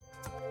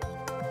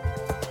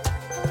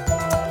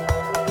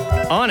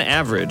On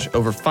average,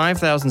 over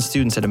 5,000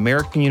 students at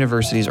American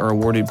universities are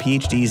awarded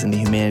PhDs in the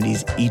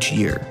humanities each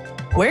year.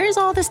 Where is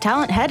all this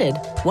talent headed?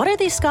 What are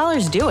these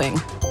scholars doing?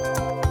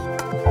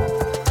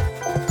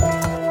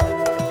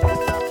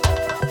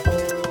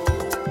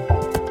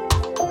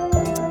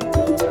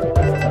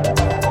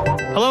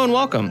 Hello and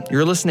welcome.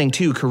 You're listening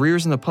to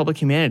Careers in the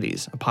Public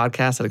Humanities, a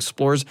podcast that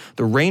explores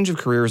the range of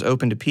careers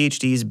open to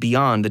PhDs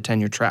beyond the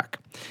tenure track.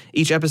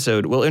 Each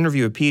episode, we'll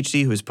interview a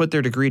PhD who has put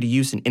their degree to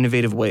use in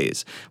innovative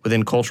ways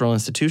within cultural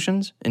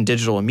institutions, in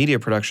digital and media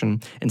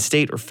production, in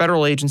state or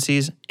federal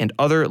agencies, and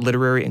other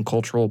literary and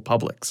cultural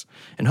publics,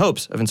 in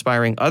hopes of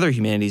inspiring other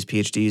humanities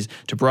PhDs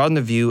to broaden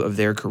the view of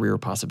their career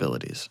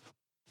possibilities.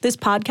 This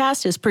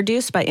podcast is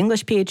produced by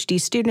English PhD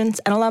students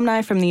and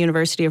alumni from the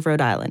University of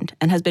Rhode Island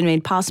and has been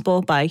made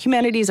possible by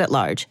Humanities at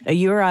Large, a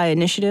URI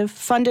initiative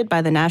funded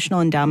by the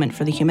National Endowment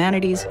for the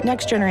Humanities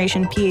Next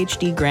Generation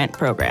PhD Grant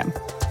Program.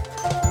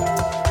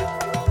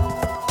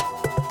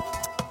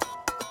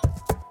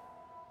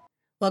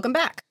 Welcome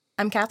back.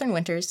 I'm Catherine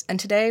Winters, and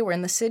today we're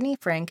in the Sidney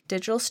Frank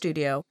Digital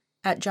Studio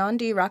at John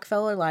D.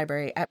 Rockefeller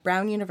Library at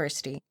Brown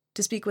University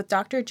to speak with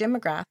Dr. Jim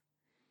McGrath,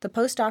 the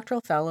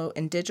postdoctoral fellow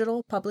in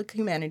Digital Public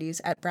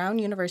Humanities at Brown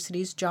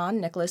University's John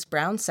Nicholas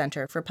Brown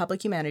Center for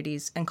Public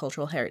Humanities and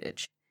Cultural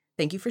Heritage.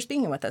 Thank you for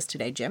speaking with us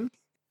today, Jim.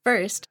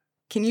 First,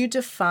 can you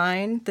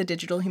define the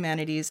digital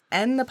humanities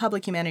and the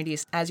public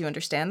humanities as you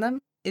understand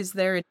them? Is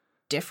there a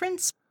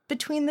difference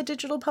between the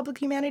digital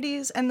public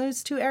humanities and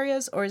those two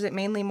areas, or is it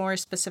mainly more a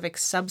specific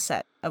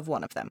subset of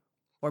one of them,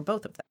 or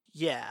both of them?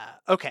 Yeah,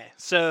 okay.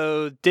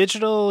 So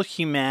digital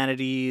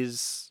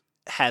humanities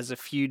has a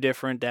few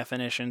different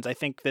definitions. I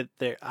think that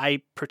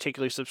I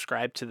particularly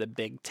subscribe to the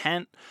Big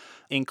Tent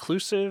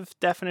inclusive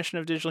definition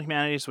of digital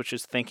humanities, which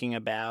is thinking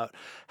about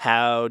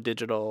how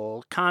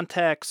digital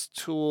context,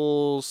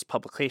 tools,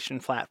 publication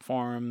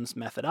platforms,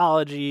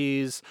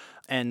 methodologies,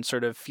 and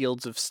sort of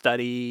fields of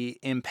study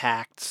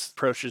impacts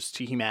approaches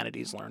to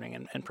humanities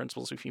learning and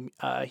principles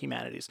of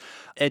humanities.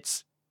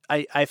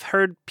 I've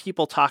heard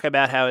people talk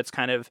about how it's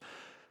kind of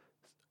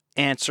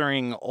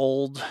answering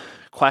old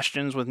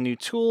questions with new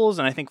tools,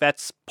 and I think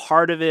that's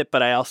part of it,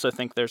 but I also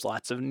think there's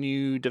lots of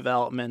new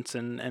developments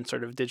and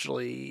sort of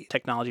digitally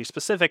technology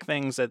specific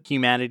things that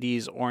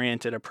humanities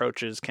oriented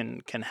approaches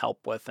can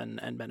help with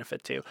and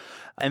benefit to.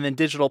 And then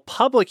digital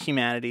public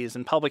humanities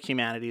and public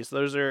humanities,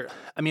 those are,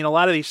 I mean, a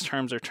lot of these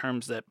terms are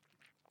terms that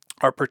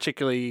are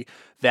particularly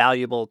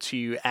valuable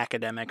to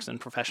academics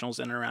and professionals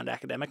in and around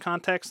academic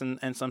contexts,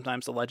 and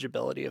sometimes the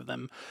legibility of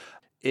them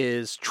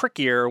is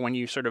trickier when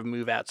you sort of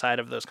move outside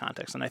of those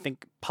contexts. And I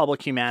think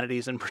public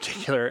humanities in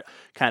particular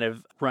kind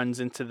of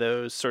runs into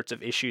those sorts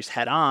of issues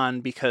head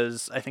on,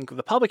 because I think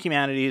the public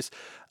humanities,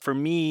 for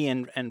me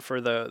and for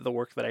the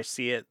work that I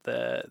see at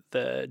the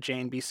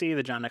JNBC,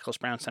 the John Nicholas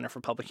Brown Center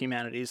for Public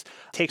Humanities,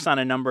 takes on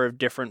a number of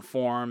different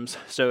forms.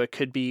 So it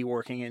could be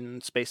working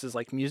in spaces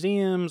like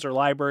museums or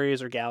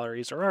libraries or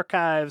galleries or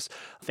archives,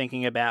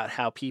 thinking about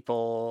how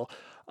people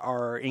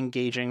are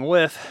engaging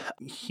with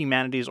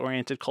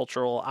humanities-oriented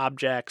cultural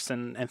objects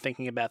and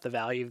thinking about the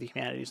value of the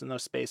humanities in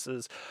those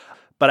spaces.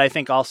 But I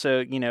think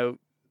also,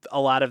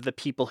 a lot of the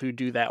people who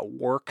do that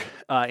work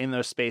in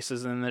those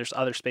spaces, and there's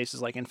other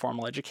spaces like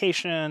informal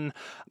education,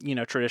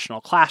 traditional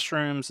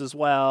classrooms as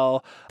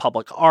well,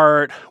 public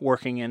art,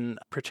 working in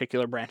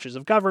particular branches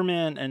of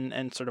government,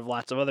 and sort of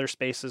lots of other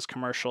spaces,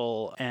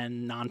 commercial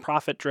and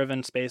nonprofit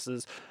driven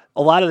spaces.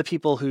 A lot of the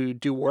people who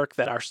do work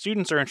that our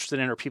students are interested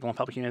in, or people in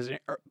public humanities,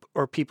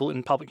 or people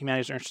in public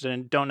humanities are interested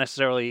in, don't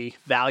necessarily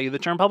value the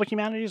term public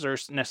humanities, or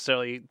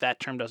necessarily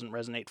that term doesn't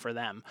resonate for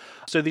them.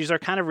 So these are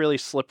kind of really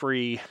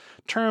slippery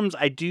terms.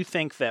 I do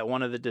think that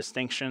one of the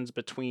distinctions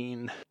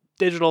between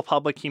digital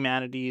public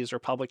humanities or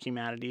public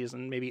humanities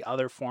and maybe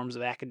other forms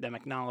of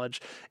academic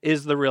knowledge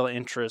is the real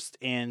interest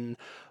in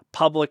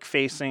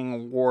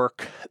public-facing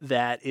work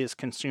that is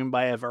consumed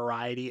by a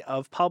variety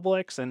of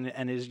publics and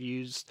is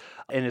used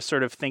and is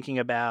sort of thinking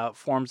about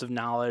forms of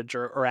knowledge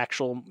or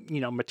actual,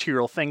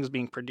 material things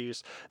being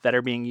produced that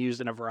are being used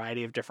in a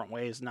variety of different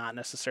ways, not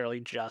necessarily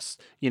just,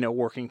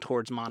 working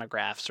towards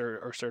monographs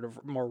or sort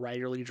of more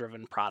writerly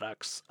driven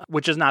products,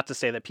 which is not to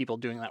say that people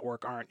doing that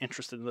work aren't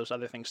interested in those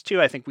other things too.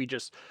 I think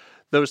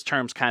those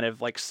terms kind of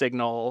like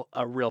signal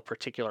a real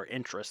particular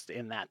interest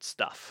in that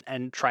stuff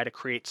and try to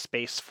create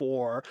space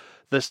for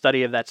the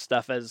study of that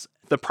stuff as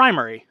the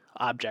primary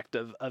object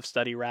of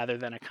study rather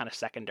than a kind of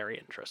secondary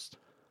interest.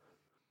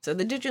 So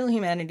the digital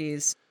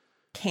humanities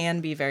can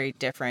be very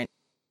different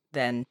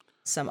than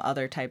some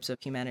other types of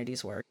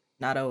humanities work.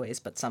 Not always,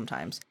 but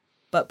sometimes.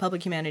 But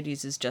public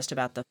humanities is just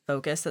about the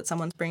focus that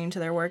someone's bringing to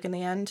their work in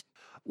the end.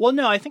 Well,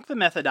 no, I think the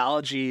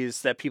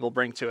methodologies that people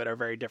bring to it are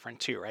very different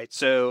too, right?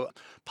 So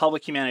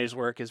public humanities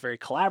work is very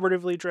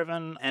collaboratively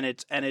driven, and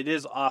it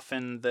is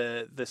often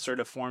the sort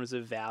of forms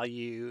of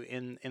value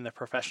in the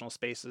professional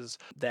spaces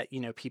that,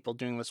 people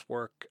doing this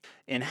work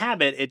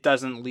inhabit. It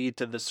doesn't lead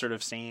to the sort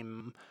of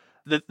same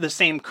the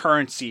same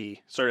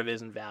currency sort of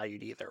isn't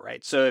valued either,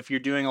 right? So if you're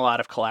doing a lot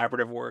of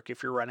collaborative work,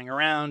 if you're running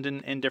around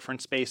in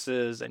different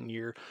spaces and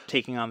you're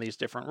taking on these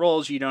different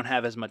roles, you don't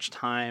have as much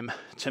time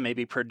to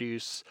maybe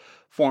produce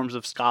forms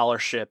of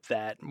scholarship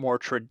that more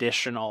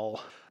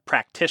traditional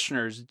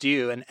practitioners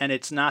do. And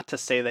it's not to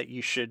say that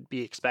you should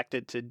be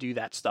expected to do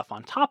that stuff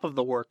on top of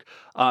the work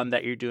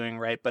that you're doing,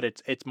 right? But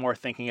it's more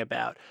thinking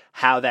about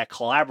how that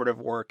collaborative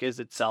work is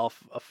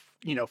itself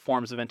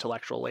forms of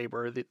intellectual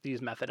labor.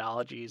 These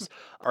methodologies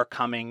are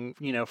coming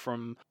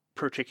from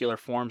particular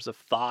forms of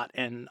thought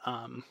and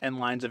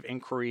lines of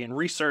inquiry and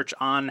research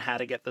on how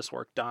to get this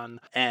work done.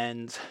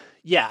 And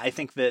yeah, I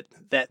think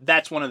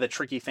that's one of the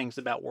tricky things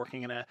about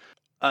working in a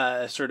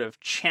sort of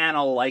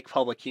channel like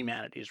public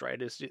humanities,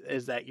 right?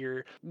 Is that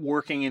you're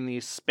working in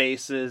these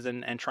spaces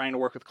and trying to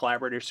work with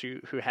collaborators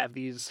who have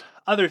these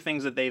other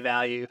things that they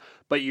value,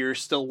 but you're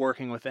still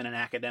working within an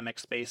academic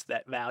space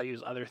that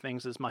values other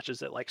things as much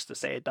as it likes to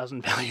say it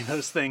doesn't value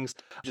those things,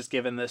 just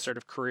given the sort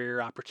of career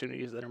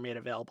opportunities that are made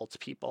available to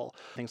people,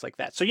 things like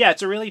that. So yeah,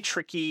 it's a really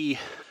tricky,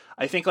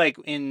 I think, like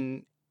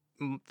in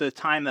the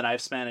time that I've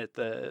spent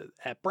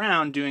at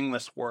Brown doing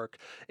this work,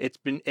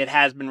 it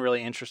has been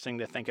really interesting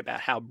to think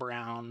about how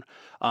Brown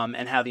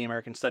and how the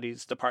American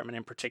Studies Department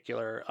in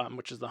particular,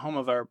 which is the home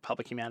of our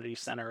Public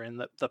Humanities Center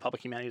and the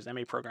Public Humanities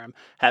MA program,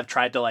 have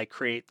tried to like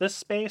create this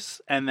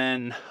space and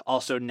then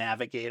also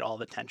navigate all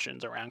the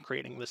tensions around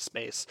creating this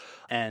space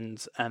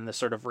and the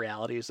sort of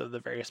realities of the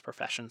various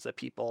professions that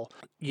people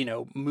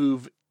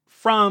move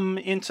from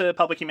into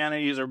public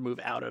humanities or move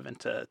out of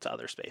into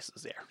other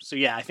spaces there. So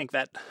yeah, I think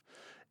that.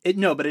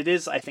 But it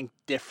is, I think,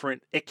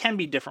 different. It can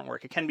be different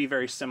work. It can be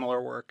very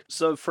similar work.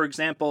 So, for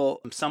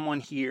example, someone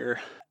here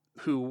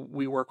who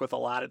we work with a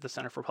lot at the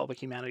Center for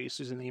Public Humanities,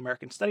 who's in the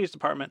American Studies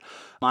Department,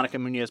 Monica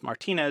Munoz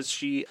Martinez,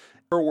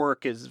 her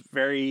work is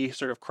very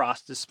sort of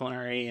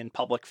cross-disciplinary and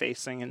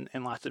public-facing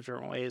in lots of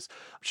different ways.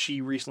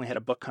 She recently had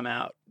a book come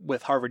out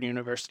with Harvard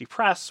University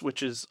Press,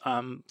 which is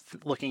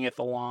looking at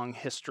the long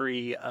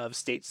history of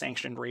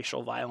state-sanctioned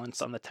racial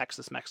violence on the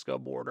Texas-Mexico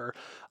border.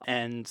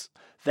 And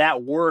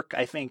that work,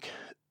 I think,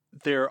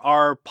 there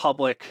are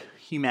public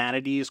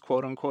humanities,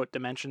 quote unquote,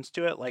 dimensions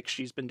to it. Like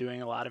she's been doing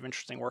a lot of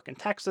interesting work in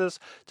Texas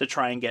to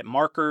try and get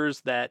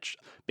markers that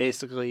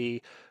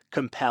basically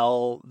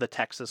compel the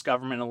Texas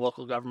government and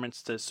local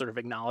governments to sort of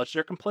acknowledge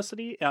their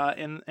complicity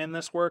in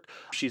this work.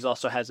 She's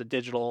also has a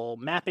digital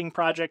mapping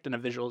project and a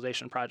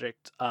visualization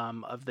project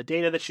of the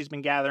data that she's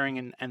been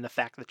gathering, and the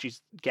fact that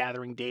she's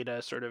gathering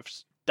data sort of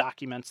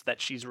documents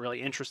that she's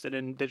really interested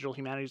in digital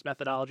humanities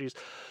methodologies.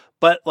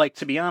 But like,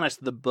 to be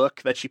honest, the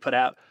book that she put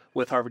out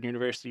with Harvard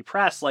University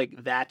Press,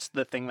 like that's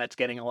the thing that's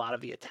getting a lot of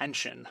the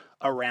attention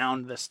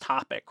around this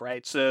topic,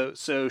 right? So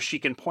she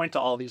can point to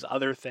all these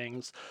other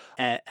things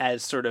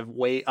as sort of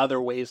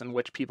other ways in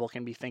which people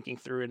can be thinking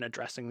through and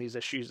addressing these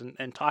issues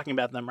and talking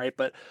about them, right?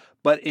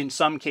 But in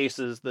some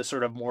cases, the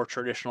sort of more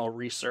traditional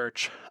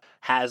research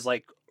has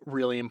like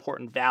really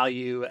important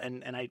value,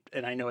 and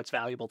I know it's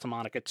valuable to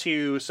Monica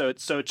too. So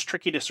it's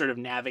tricky to sort of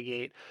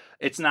navigate.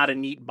 It's not a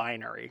neat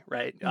binary,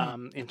 right?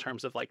 Mm-hmm. In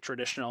terms of like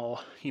traditional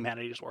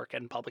humanities work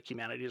and public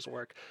humanities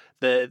work,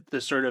 the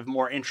sort of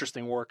more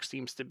interesting work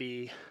seems to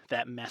be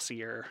that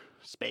messier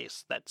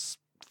space that's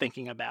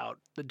thinking about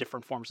the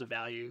different forms of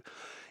value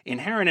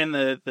inherent in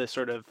the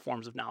sort of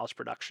forms of knowledge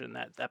production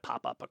that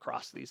pop up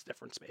across these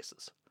different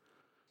spaces.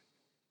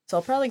 So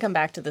I'll probably come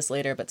back to this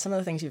later, but some of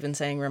the things you've been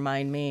saying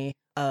remind me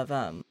of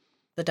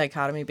the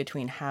dichotomy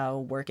between how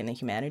work in the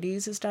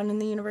humanities is done in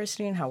the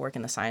university and how work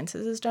in the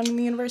sciences is done in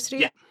the university.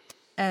 Yeah.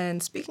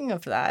 And speaking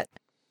of that,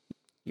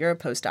 you're a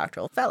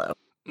postdoctoral fellow.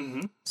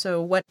 Mm-hmm. So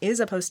what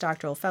is a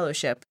postdoctoral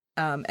fellowship,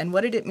 and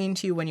what did it mean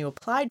to you when you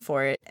applied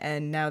for it,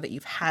 and now that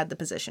you've had the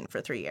position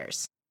for 3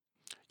 years?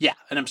 Yeah,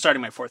 and I'm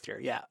starting my 4th year.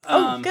 Yeah.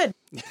 Good.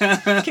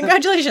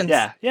 Congratulations.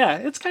 Yeah,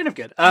 it's kind of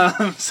good.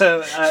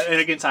 So and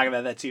I can talk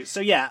about that too. So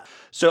yeah,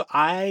 so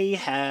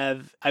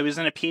I was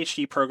in a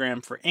PhD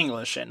program for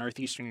English at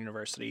Northeastern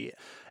University.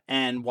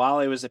 And while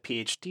I was a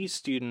PhD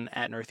student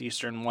at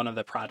Northeastern, one of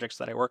the projects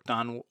that I worked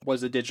on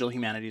was a digital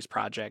humanities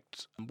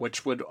project,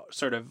 which would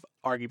sort of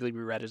arguably be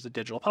read as a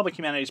digital public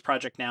humanities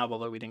project now,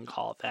 although we didn't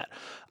call it that,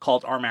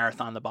 called Our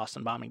Marathon, the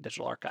Boston Bombing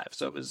Digital Archive.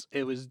 So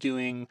it was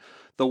doing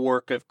the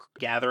work of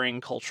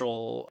gathering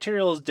cultural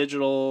materials,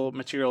 digital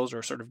materials,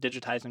 or sort of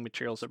digitizing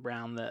materials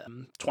around the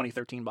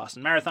 2013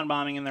 Boston Marathon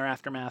bombing and their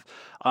aftermath.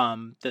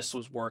 This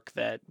was work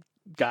that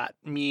got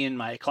me and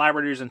my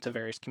collaborators into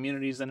various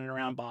communities in and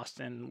around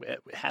Boston.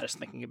 It had us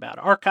thinking about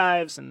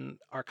archives and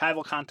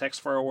archival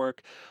context for our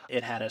work.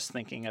 It had us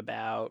thinking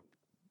about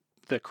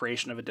the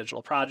creation of a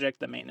digital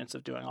project, the maintenance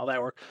of doing all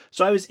that work.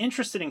 So I was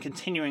interested in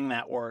continuing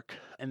that work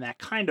and that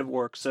kind of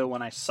work. So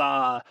when I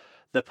saw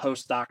the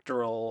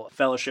postdoctoral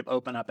fellowship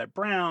open up at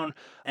Brown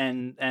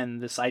and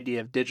this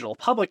idea of digital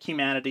public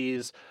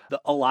humanities,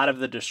 a lot of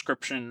the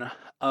description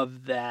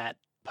of that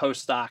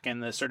postdoc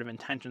and the sort of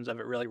intentions of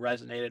it really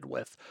resonated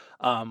with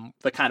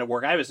the kind of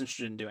work I was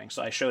interested in doing.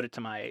 So I showed it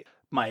to my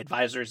my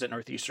advisors at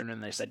Northeastern,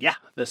 and they said, yeah,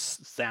 this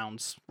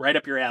sounds right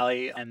up your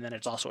alley. And then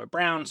it's also at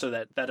Brown,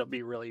 so that'll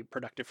be really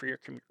productive for your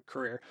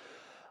career.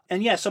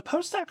 And yeah, so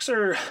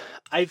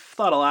I've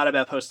thought a lot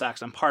about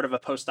postdocs. I'm part of a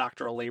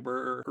postdoctoral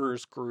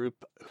laborers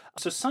group.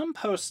 So some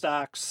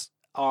postdocs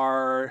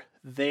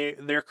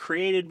they're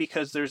created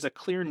because there's a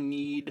clear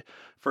need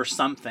for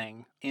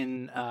something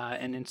in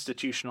an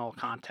institutional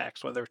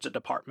context, whether it's a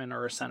department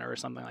or a center or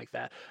something like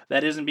that,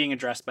 that isn't being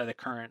addressed by the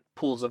current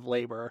pools of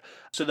labor.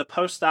 So the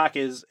postdoc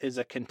is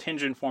a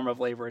contingent form of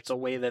labor. It's a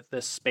way that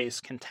this space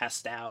can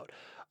test out,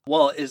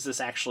 well, is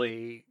this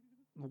actually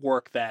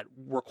work that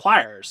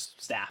requires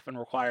staff and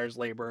requires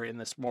labor in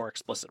this more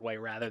explicit way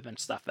rather than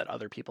stuff that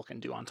other people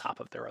can do on top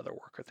of their other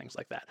work or things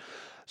like that.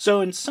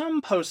 So in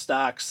some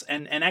postdocs,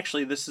 and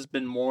actually this has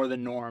been more the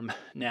norm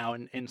now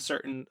in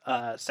certain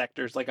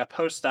sectors, like a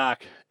postdoc,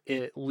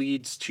 it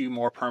leads to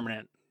more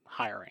permanent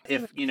hiring.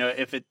 If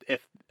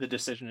the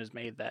decision is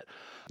made that,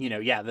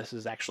 this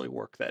is actually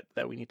work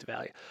that we need to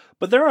value.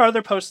 But there are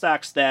other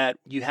postdocs that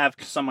you have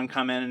someone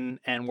come in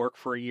and work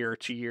for a year or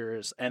 2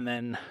 years, and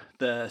then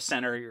the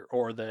center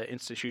or the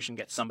institution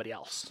gets somebody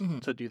else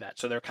to do that.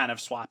 So they're kind of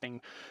swapping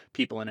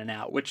people in and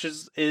out, which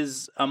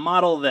is a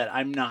model that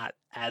I'm not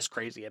as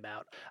crazy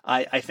about.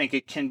 I think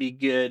it can be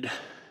good.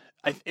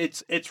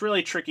 It's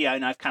really tricky,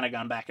 and I've kind of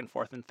gone back and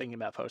forth in thinking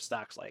about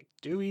postdocs. Like,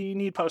 do we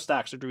need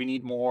postdocs, or do we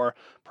need more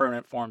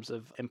permanent forms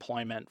of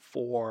employment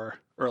for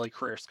early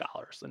career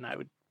scholars? And I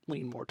would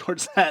lean more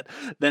towards that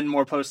than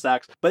more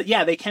postdocs. But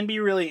yeah, they can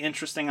be really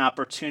interesting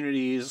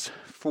opportunities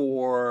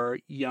for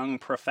young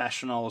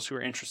professionals who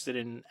are interested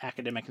in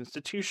academic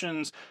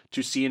institutions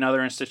to see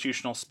another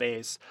institutional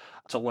space,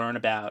 to learn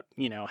about,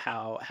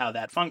 how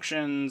that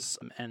functions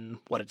and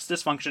what its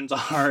dysfunctions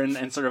are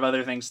and sort of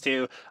other things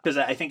too. Because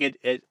I think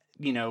it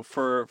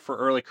for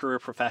early career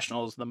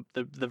professionals,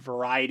 the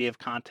variety of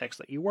contexts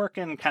that you work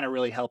in kind of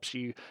really helps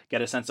you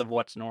get a sense of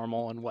what's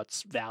normal and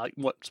what's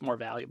more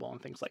valuable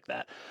and things like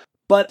that.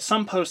 But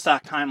some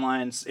postdoc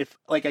timelines, if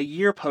like a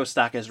year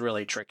postdoc, is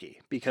really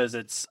tricky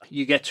because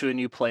you get to a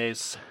new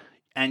place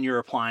and you're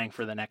applying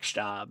for the next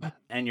job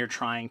and you're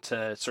trying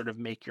to sort of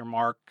make your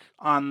mark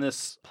on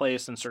this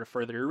place and sort of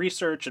further your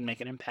research and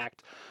make an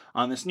impact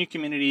on this new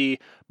community,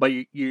 but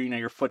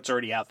your foot's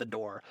already out the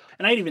door.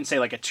 And I'd even say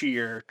like a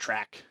 2-year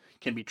track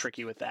can be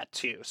tricky with that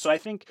too. So I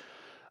think,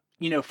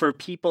 for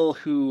people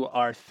who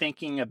are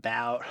thinking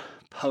about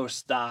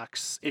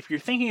postdocs, if you're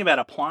thinking about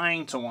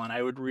applying to one,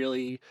 I would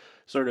really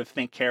sort of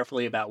think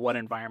carefully about what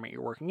environment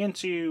you're working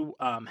into,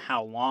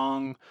 how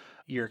long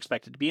you're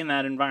expected to be in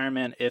that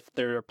environment, if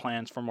there are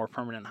plans for more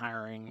permanent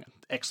hiring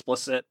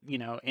explicit,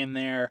 in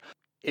there.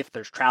 If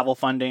there's travel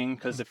funding,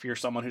 because if you're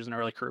someone who's an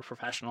early career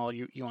professional,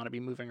 you want to be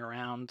moving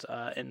around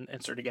and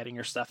sort of getting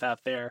your stuff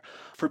out there.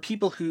 For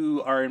people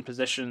who are in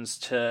positions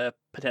to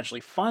potentially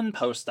fund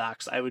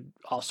postdocs, I would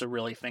also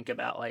really think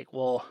about like,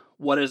 well,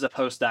 what is a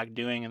postdoc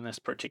doing in this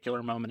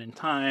particular moment in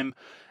time?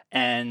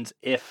 And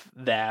if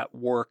that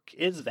work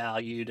is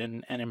valued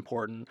and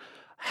important,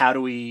 how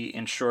do we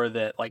ensure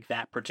that like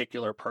that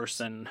particular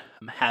person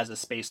has a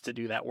space to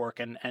do that work?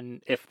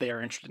 And if they are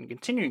interested in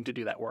continuing to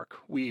do that work,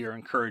 we are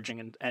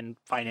encouraging and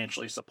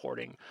financially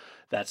supporting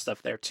that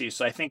stuff there too.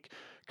 So I think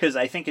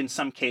in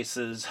some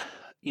cases,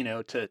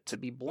 to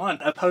be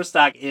blunt, a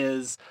postdoc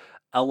is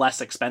a less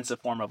expensive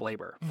form of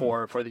labor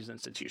for these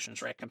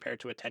institutions, right?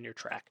 Compared to a tenure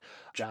track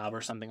job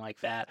or something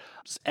like that.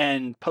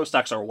 And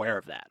postdocs are aware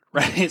of that,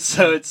 right?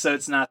 So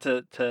it's not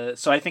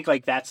so I think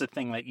like that's a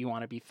thing that you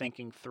want to be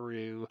thinking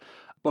through,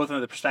 both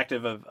from the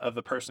perspective of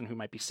the person who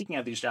might be seeking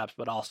out these jobs,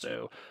 but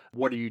also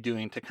what are you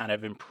doing to kind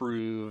of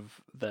improve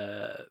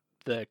the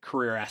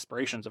career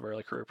aspirations of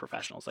early career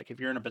professionals. Like if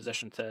you're in a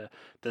position to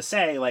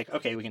say like,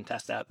 okay, we can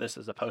test out this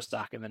as a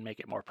postdoc and then make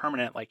it more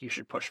permanent, like you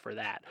should push for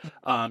that.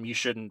 You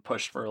shouldn't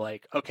push for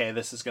like, okay,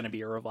 this is going to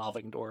be a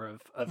revolving door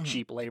of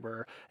cheap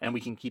labor and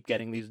we can keep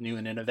getting these new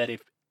and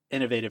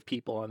innovative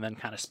people and then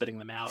kind of spitting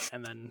them out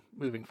and then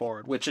moving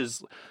forward, which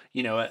is,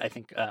 I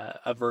think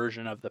a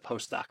version of the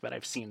postdoc that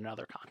I've seen in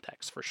other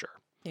contexts for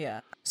sure.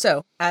 Yeah.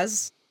 So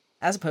as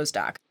a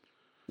postdoc,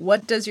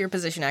 what does your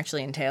position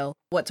actually entail?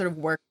 What sort of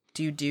work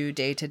do you do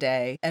day to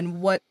day?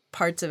 And what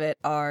parts of it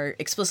are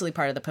explicitly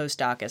part of the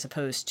postdoc as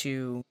opposed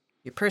to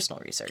your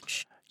personal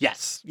research?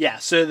 Yes. Yeah.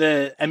 So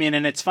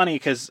and it's funny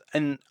because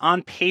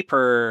on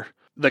paper,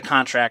 the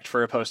contract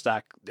for a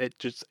postdoc,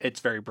 it's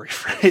very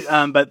brief,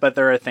 right? But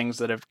there are things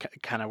that have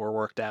kind of were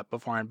worked out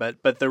beforehand.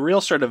 But the real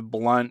sort of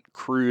blunt,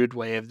 crude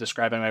way of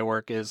describing my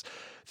work is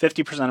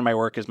 50% of my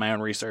work is my own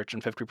research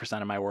and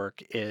 50% of my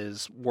work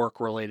is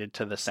work related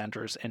to the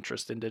center's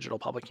interest in digital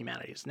public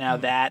humanities. Now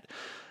that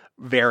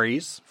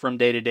varies from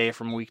day to day,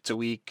 from week to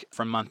week,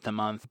 from month to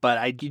month.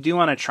 But you do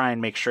want to try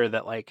and make sure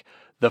that like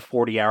the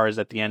 40 hours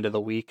at the end of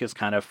the week is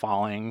kind of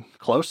falling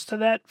close to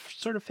that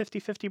sort of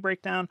 50-50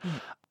 breakdown.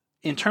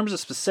 In terms of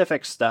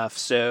specific stuff,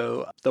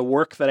 so the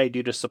work that I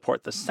do to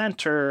support the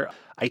center,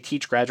 I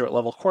teach graduate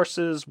level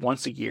courses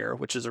once a year,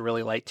 which is a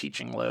really light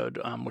teaching load,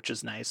 which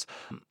is nice.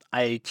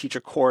 I teach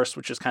a course,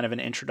 which is kind of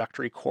an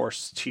introductory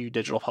course to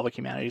digital public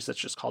humanities that's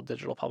just called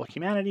Digital Public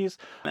Humanities.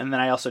 And then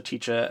I also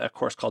teach a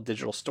course called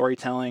Digital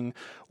Storytelling,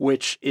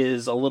 which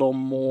is a little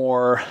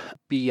more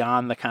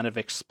beyond the kind of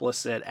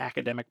explicit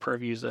academic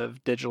purviews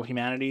of digital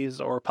humanities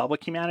or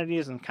public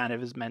humanities, and kind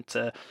of is meant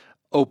to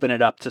open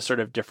it up to sort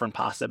of different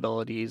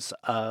possibilities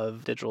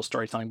of digital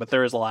storytelling. But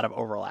there is a lot of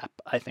overlap,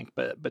 I think,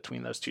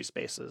 between those two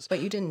spaces. But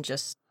you don't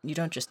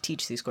just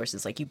teach these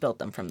courses, like you built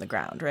them from the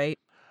ground, right?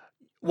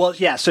 Well,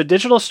 yeah, so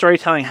digital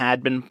storytelling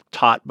had been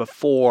taught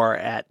before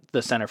at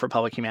the Center for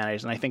Public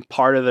Humanities, and I think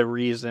part of the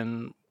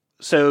reason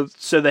so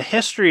the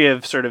history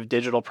of sort of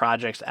digital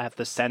projects at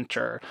the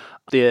center,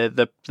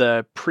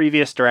 the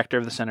previous director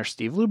of the center,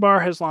 Steve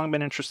Lubar, has long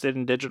been interested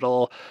in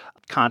digital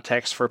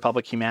context for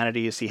public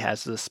humanities. He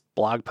has this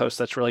blog post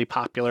that's really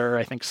popular.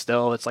 I think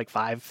still it's like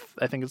 5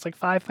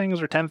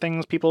 things or 10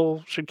 things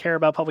people should care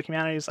about public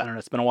humanities. I don't know,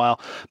 it's been a while.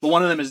 But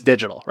one of them is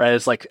digital, right?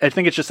 It's like, I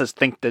think it just says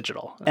think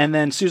digital. And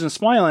then Susan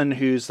Smoylan,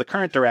 who's the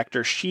current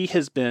director, she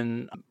has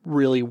been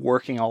really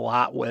working a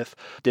lot with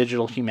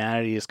digital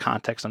humanities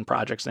context and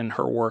projects in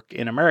her work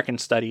in American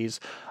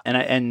studies.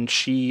 And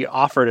she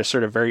offered a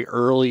sort of very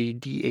early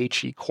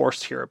DHE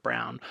course here at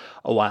Brown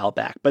a while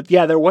back. But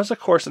yeah, there was a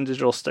course in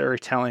digital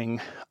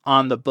storytelling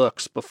on the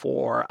books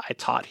before I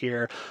taught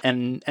here,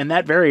 and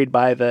that varied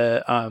by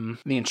the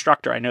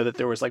instructor. I know that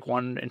there was like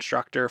one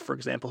instructor, for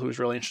example, who was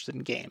really interested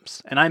in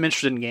games, and I'm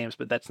interested in games,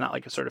 but that's not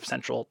like a sort of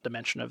central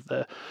dimension of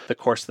the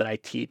course that I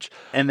teach.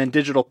 And then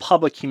digital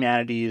public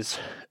humanities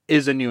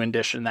is a new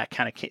addition that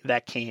kind of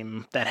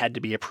that had to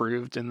be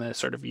approved in the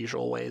sort of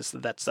usual ways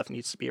that stuff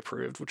needs to be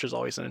approved, which is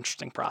always an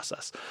interesting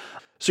process.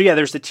 So yeah,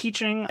 there's the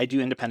teaching. I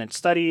do independent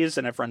studies,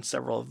 and I've run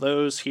several of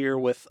those here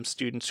with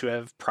students who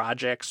have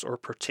projects or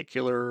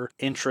particular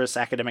interests,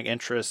 academic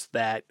interests,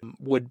 that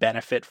would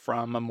benefit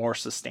from a more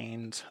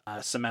sustained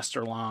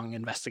semester-long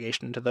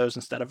investigation into those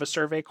instead of a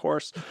survey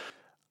course.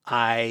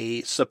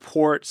 I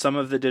support some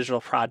of the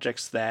digital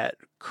projects that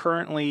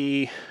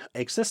currently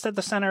exist at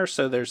the center.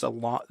 So there's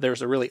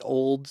a really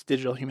old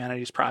digital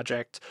humanities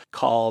project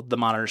called the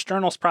Modernist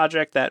Journals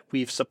Project that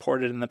we've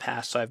supported in the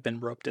past. So I've been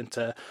roped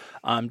into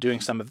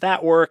doing some of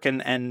that work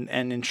and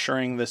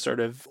ensuring the sort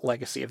of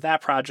legacy of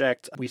that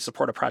project. We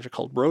support a project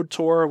called Road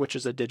Tour, which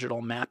is a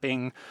digital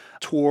mapping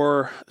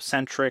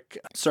tour-centric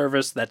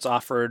service that's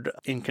offered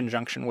in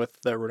conjunction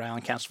with the Rhode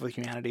Island Council for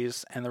the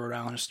Humanities and the Rhode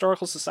Island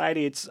Historical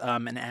Society. It's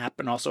an app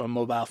and also a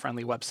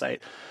mobile-friendly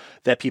website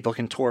that people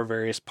can tour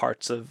various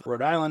parts of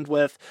Rhode Island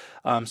with.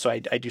 So I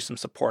do some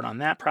support on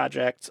that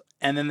project.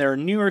 And then there are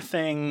newer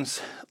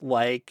things,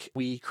 like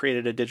we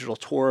created a digital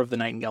tour of the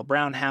Nightingale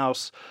Brown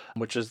House,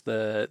 which is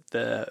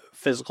the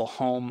physical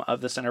home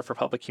of the Center for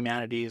Public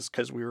Humanities,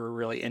 because we were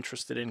really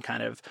interested in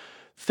kind of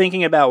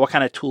thinking about what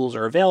kind of tools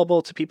are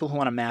available to people who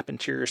want to map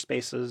interior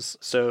spaces.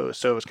 So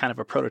it was kind of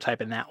a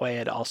prototype in that way.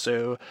 It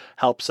also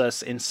helps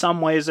us in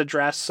some ways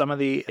address some of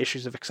the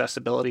issues of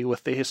accessibility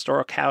with the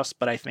historic house.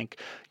 But I think,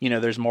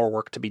 there's more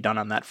work to be done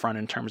on that front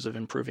in terms of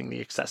improving the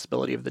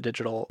accessibility of the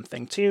digital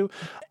thing too.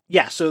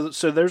 Yeah, so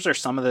those are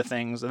some of the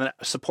things. And then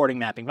supporting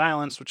mapping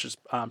violence, which is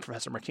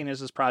Professor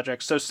Martinez's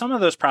project. So some of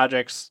those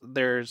projects,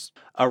 there's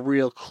a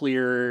real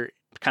clear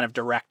kind of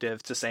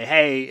directive to say,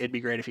 hey, it'd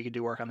be great if you could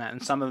do work on that.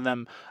 And some of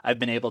them I've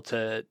been able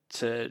to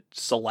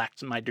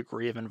select my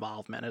degree of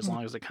involvement as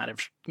long as it kind of,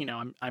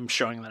 I'm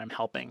showing that I'm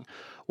helping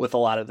with a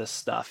lot of this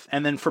stuff.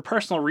 And then for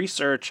personal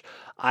research,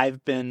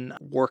 I've been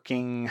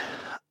working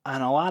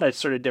on a lot of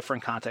sort of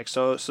different contexts.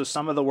 So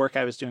some of the work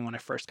I was doing when I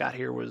first got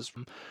here was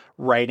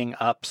writing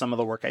up some of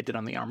the work I did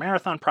on the Arm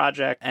Marathon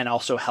project, and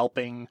also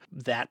helping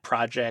that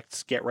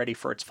project get ready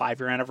for its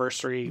 5-year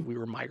anniversary. We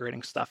were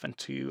migrating stuff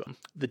into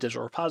the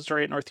digital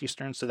repository at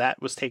Northeastern, so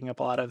that was taking up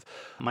a lot of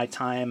my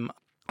time.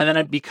 And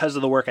then because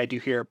of the work I do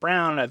here at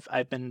Brown,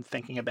 I've been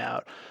thinking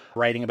about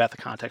writing about the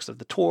context of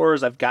the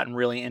tours. I've gotten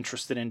really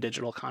interested in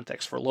digital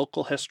context for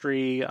local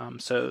history.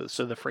 So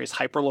the phrase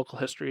hyperlocal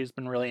history has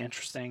been really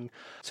interesting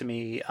to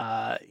me,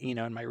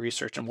 in my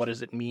research. And what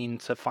does it mean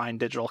to find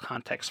digital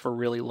context for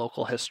really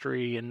local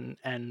history,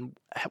 and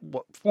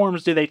what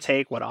forms do they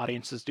take? What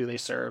audiences do they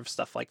serve?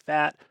 Stuff like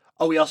that.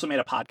 Oh, we also made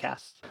a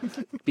podcast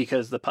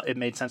because it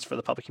made sense for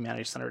the Public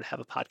Humanities Center to have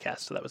a podcast.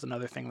 So that was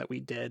another thing that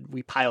we did.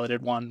 We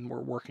piloted one.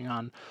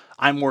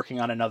 I'm working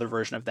on another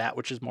version of that,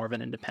 which is more of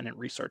an independent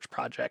research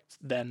project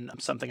than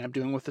something I'm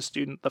doing with a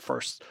student. The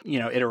first,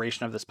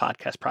 iteration of this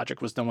podcast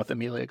project was done with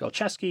Amelia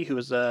Golcheski, who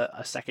was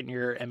a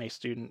second-year MA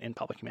student in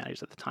Public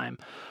Humanities at the time.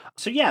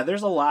 So yeah,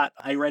 there's a lot.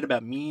 I write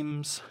about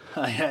memes.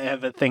 I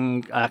have a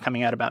thing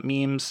coming out about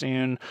memes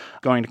soon,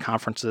 going to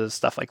conferences,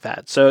 stuff like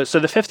that. So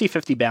the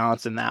 50-50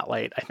 balance in that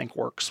light, I think,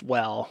 works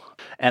well,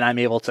 and I'm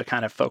able to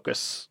kind of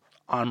focus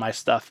on my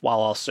stuff while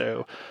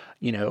also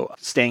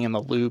staying in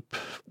the loop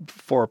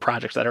for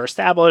projects that are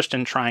established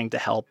and trying to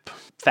help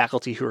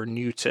faculty who are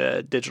new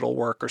to digital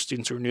work or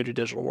students who are new to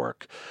digital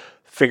work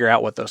figure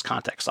out what those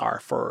contexts are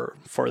for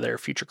their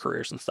future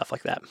careers and stuff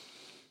like that.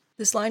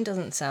 This line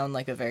doesn't sound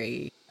like a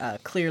very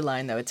clear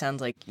line, though. It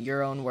sounds like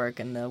your own work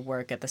and the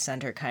work at the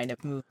center kind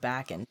of move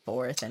back and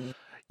forth. And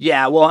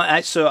yeah,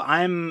 well,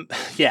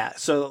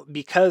 so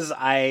because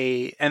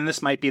and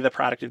this might be the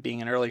product of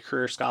being an early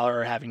career scholar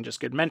or having just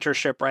good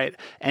mentorship, right?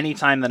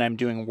 Anytime that I'm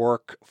doing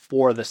work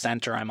for the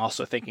center, I'm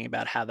also thinking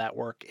about how that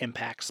work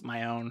impacts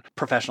my own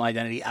professional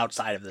identity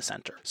outside of the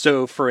center.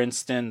 So, for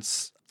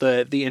instance,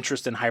 the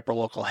interest in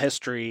hyperlocal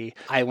history.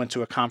 I went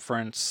to a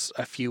conference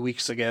a few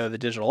weeks ago, the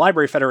Digital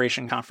Library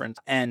Federation conference,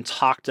 and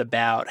talked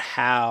about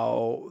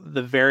how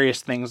the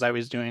various things I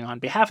was doing on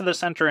behalf of the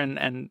center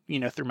and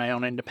through my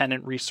own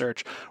independent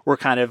research were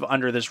kind of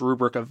under this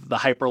rubric of the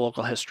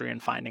hyperlocal history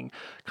and finding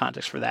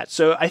context for that.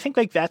 So I think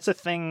that's a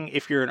thing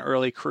if you're an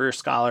early career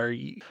scholar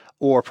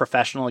or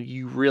professional,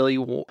 you really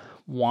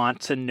want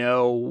to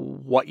know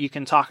what you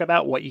can talk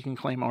about, what you can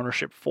claim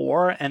ownership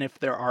for, and if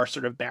there are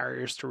sort of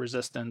barriers to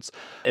resistance.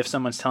 If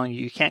someone's telling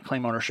you can't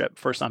claim ownership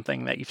for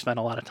something that you've spent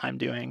a lot of time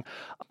doing,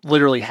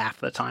 literally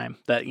half the time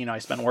that I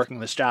spent working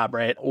this job,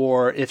 right?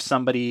 Or if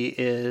somebody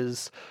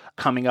is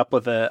coming up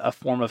with a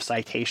form of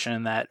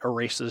citation that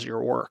erases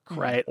your work,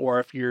 right? Or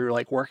if you're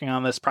working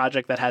on this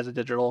project that has a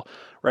digital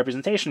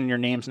representation and your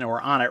name's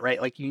nowhere on it,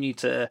 right? You need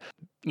to,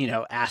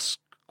 ask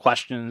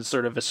questions,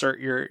 sort of assert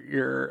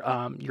your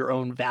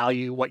own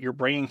value, what you're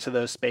bringing to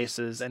those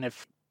spaces. And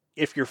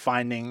if you're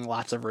finding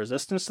lots of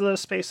resistance to those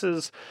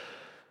spaces,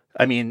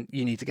 you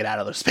need to get out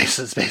of those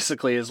spaces,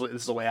 basically,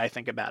 is the way I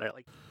think about it.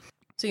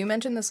 So you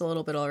mentioned this a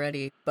little bit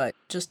already, but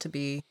just to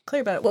be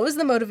clear about it, what was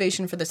the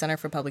motivation for the Center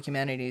for Public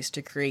Humanities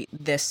to create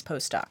this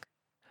postdoc?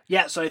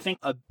 Yeah, so I think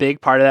a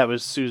big part of that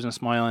was Susan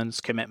Smoylan's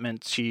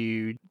commitment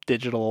to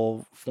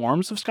digital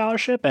forms of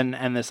scholarship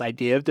and this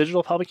idea of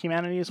digital public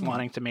humanities,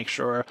 wanting to make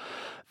sure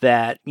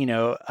that,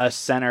 a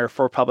Center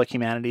for Public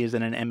Humanities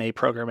and an MA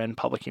program in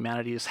public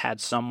humanities had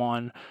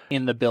someone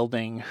in the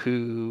building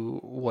who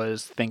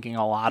was thinking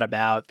a lot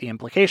about the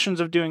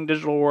implications of doing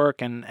digital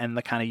work and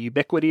the kind of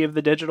ubiquity of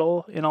the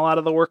digital in a lot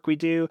of the work we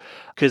do.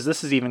 Because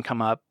this has even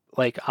come up.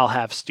 I'll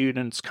have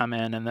students come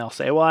in and they'll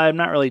say, well, I'm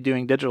not really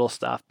doing digital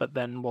stuff, but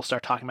then we'll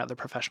start talking about their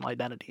professional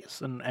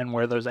identities and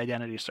where those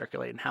identities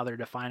circulate and how they're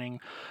defining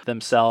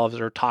themselves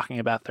or talking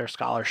about their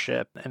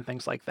scholarship and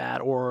things like that,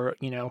 or,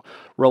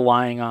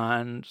 relying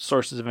on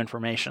sources of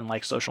information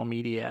like social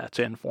media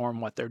to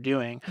inform what they're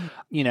doing,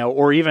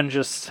 or even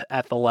just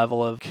at the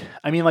level of,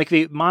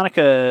 the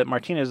Monica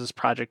Martinez's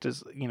project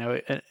is,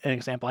 an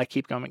example I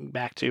keep going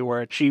back to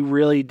where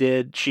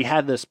she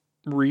had this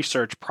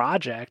research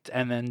project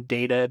and then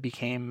data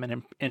became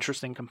an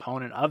interesting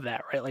component of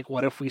that, right?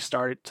 What if we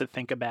started to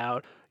think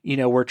about,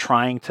 we're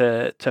trying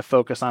to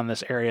focus on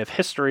this area of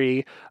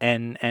history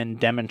and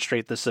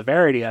demonstrate the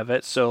severity of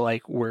it. So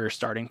we're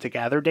starting to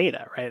gather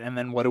data, right? And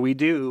then what do we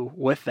do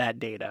with that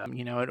data?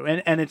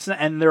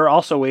 And there are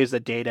also ways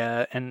that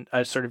data and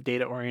a sort of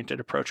data oriented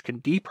approach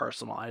can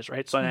depersonalize,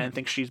 right? So I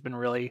think she's been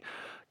really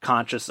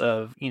conscious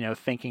of,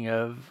 thinking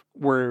of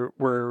we're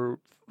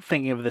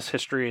thinking of this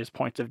history as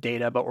points of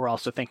data, but we're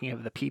also thinking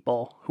of the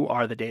people who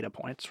are the data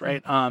points,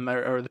 right?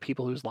 Or the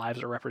people whose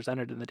lives are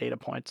represented in the data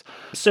points.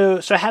 So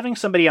having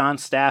somebody on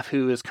staff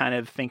who is kind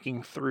of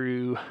thinking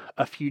through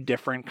a few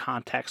different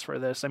contexts for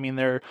this.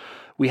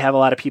 We have a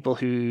lot of people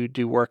who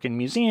do work in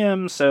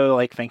museums.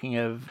 So thinking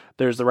of,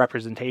 there's the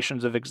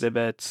representations of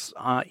exhibits,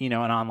 in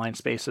online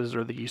spaces,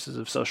 or the uses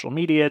of social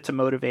media to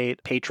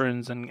motivate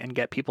patrons and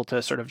get people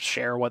to sort of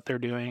share what they're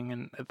doing,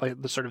 and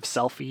the sort of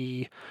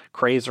selfie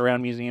craze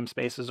around museum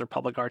spaces or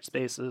public art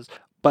spaces,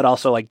 but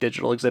also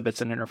digital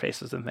exhibits and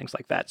interfaces and things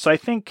like that. So I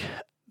think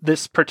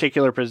this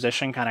particular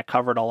position kind of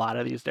covered a lot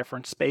of these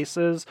different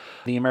spaces.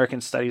 The American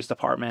Studies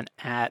Department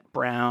at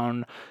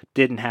Brown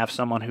didn't have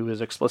someone who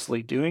was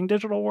explicitly doing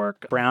digital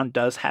work. Brown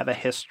does have a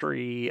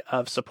history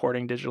of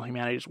supporting digital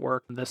humanities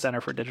work. The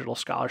Center for Digital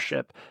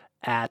Scholarship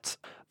at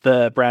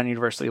the Brown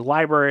University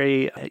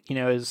Library,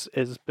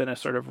 has been a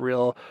sort of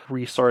real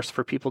resource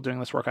for people doing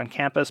this work on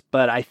campus.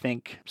 But I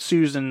think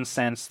Susan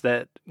sensed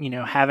that,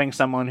 having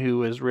someone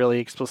who is really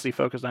explicitly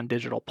focused on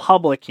digital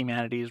public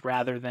humanities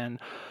rather than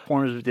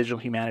forms of digital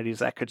humanities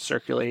that could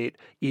circulate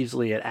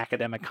easily at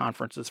academic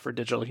conferences for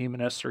digital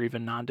humanists or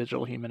even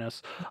non-digital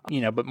humanists,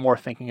 but more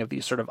thinking of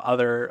these sort of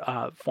other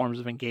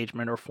forms of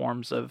engagement or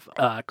forms of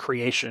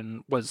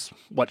creation was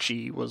what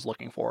she was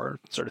looking for,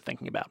 sort of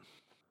thinking about.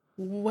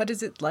 What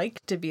is it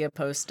like to be a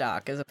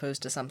postdoc as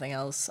opposed to something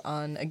else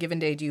on a given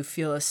day? Do you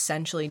feel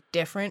essentially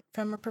different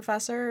from a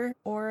professor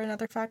or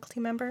another faculty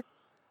member?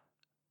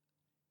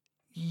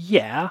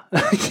 Yeah.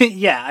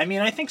 Yeah.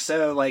 I think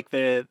so.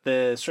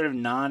 The sort of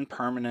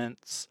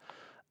non-permanence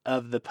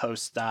of the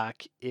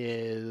postdoc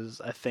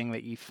is a thing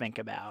that you think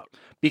about,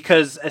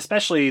 because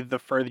especially the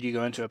further you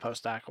go into a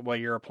postdoc, while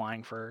you're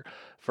applying for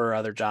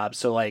other jobs.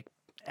 So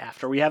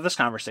after we have this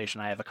conversation,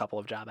 I have a couple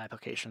of job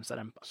applications that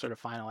I'm sort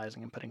of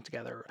finalizing and putting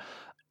together.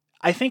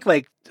 I think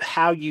like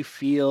how you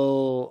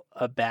feel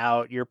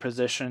about your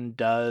position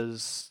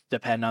does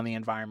depend on the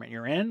environment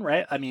you're in,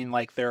 right? I mean,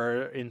 like there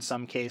are in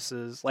some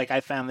cases, like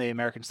I found the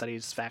American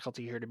Studies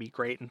faculty here to be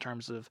great in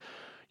terms of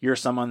you're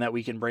someone that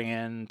we can bring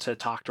in to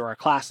talk to our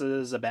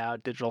classes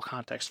about digital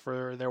context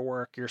for their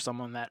work. You're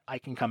someone that I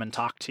can come and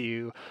talk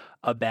to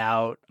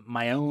about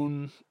my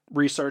own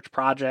research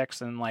projects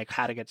and like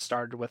how to get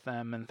started with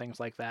them and things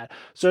like that.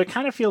 So it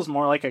kind of feels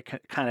more like a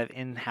kind of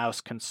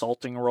in-house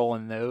consulting role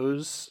in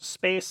those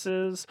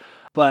spaces.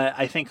 But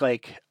I think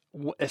like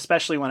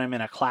especially when I'm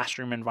in a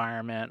classroom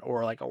environment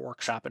or like a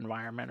workshop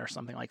environment or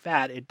something like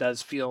that, it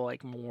does feel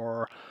like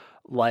more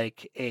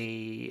like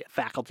a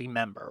faculty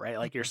member, right?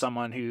 Like you're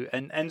someone who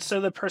and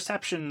so the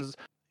perceptions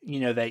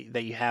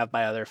that you have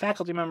by other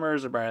faculty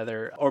members or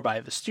by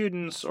the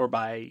students or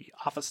by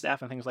office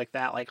staff and things like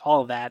that, like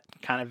all of that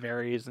kind of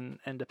varies and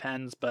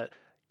depends. But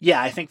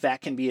yeah, I think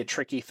that can be a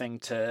tricky thing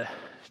to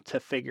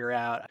figure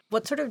out.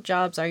 What sort of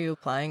jobs are you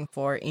applying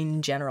for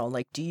in general?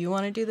 Like, do you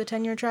want to do the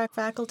tenure track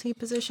faculty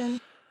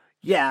position?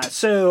 Yeah,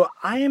 so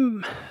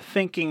I'm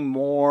thinking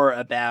more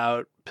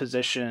about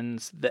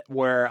positions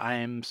where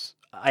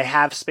I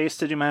have space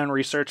to do my own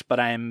research, but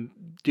I'm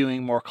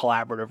doing more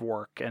collaborative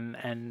work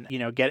and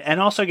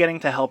also getting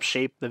to help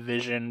shape the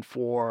vision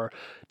for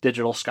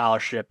digital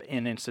scholarship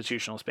in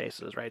institutional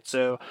spaces, right?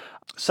 So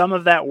some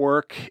of that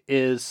work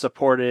is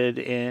supported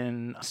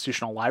in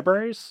institutional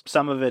libraries,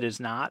 some of it is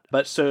not.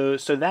 But so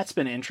that's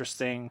been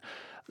interesting.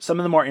 Some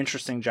of the more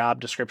interesting job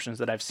descriptions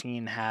that I've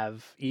seen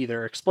have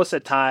either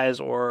explicit ties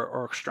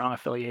or strong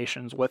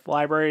affiliations with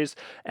libraries.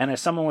 And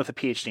as someone with a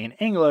PhD in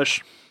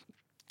English,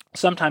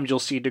 sometimes you'll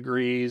see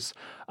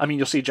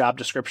you'll see job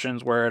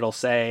descriptions where it'll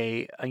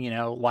say,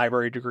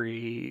 library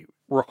degree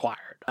required.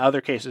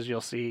 Other cases,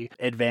 you'll see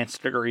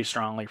advanced degree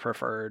strongly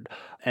preferred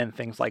and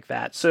things like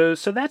that. So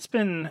that's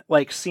been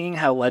like seeing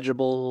how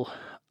legible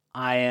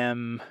I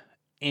am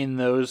in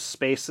those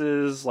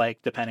spaces,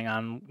 like depending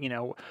on,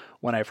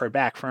 when I've heard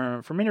back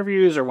from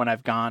interviews or when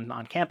I've gone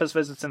on campus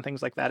visits and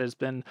things like that has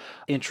been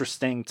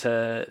interesting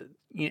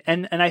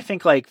and I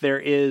think like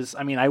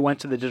I went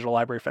to the Digital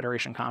Library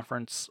Federation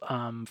conference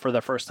for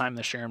the first time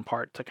this year in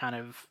part to kind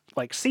of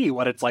like see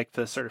what it's like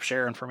to sort of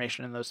share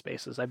information in those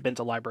spaces. I've been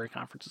to library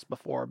conferences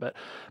before, but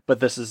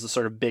this is the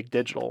sort of big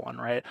digital one,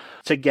 right?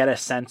 To get a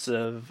sense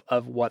of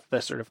what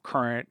the sort of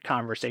current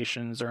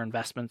conversations or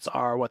investments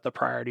are, what the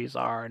priorities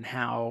are, and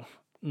how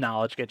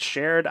knowledge gets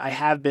shared. I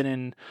have been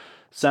in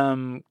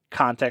some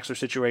contexts or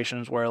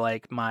situations where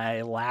like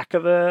my lack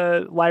of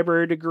a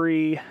library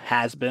degree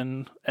has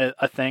been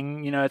a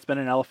thing, it's been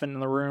an elephant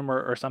in the room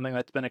or something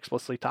that's been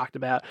explicitly talked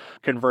about.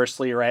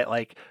 Conversely, right,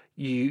 like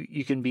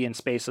you can be in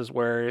spaces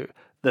where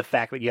the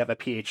fact that you have a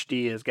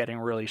PhD is getting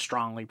really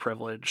strongly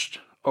privileged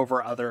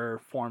over other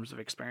forms of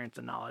experience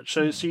and knowledge.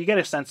 So you get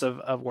a sense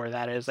of where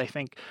that is. I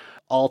think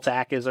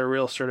ALTAC is a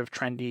real sort of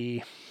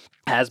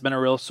has been a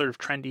real sort of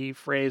trendy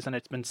phrase, and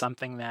it's been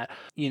something that,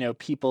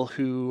 people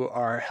who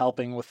are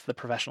helping with the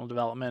professional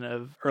development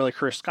of early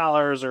career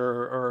scholars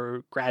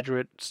or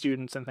graduate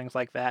students and things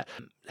like that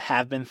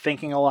have been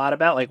thinking a lot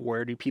about, like,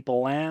 where do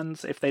people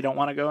land if they don't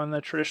want to go in the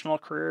traditional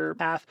career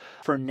path.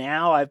 For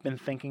now, I've been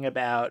thinking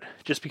about,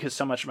 just because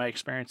so much of my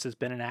experience has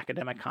been in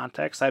academic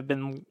context, I've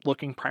been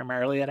looking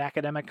primarily at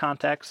academic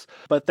contexts,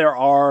 but there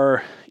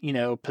are,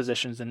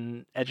 positions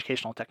in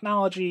educational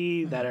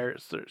technology that are,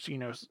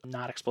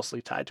 not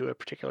explicitly tied to a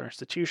particular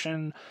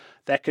institution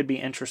that could be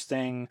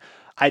interesting.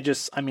 I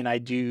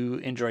do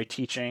enjoy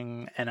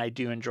teaching and I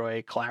do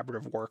enjoy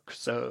collaborative work.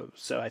 So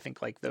I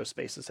think like those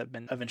spaces have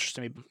been of interest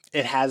to me.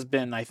 It has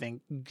been, I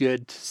think,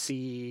 good to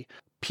see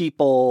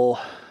people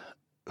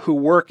who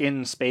work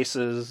in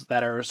spaces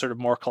that are sort of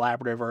more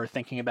collaborative or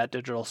thinking about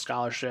digital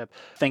scholarship,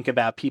 think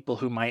about people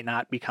who might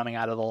not be coming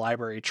out of the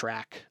library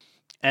track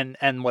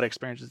and what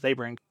experiences they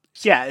bring.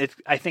 So yeah,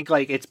 I think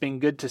like it's been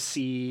good to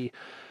see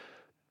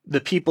the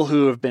people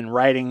who have been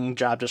writing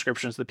job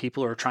descriptions, the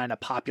people who are trying to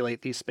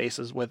populate these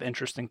spaces with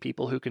interesting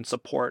people who can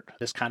support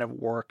this kind of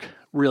work,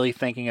 really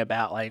thinking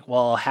about like,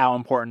 well, how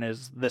important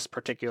is this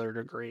particular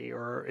degree,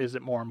 or is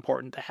it more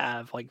important to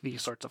have like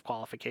these sorts of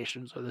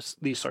qualifications or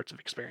these sorts of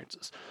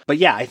experiences? But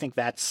yeah, I think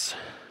that's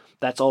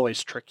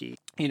always tricky,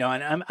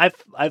 and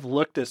I've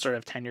looked at sort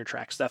of tenure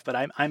track stuff,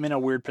 but I'm in a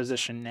weird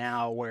position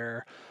now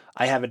where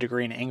I have a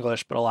degree in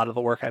English, but a lot of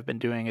the work I've been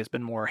doing has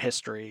been more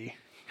history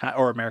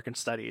or American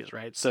studies,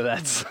 right? So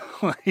that's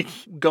like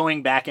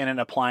going back in and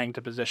applying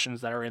to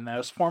positions that are in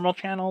those formal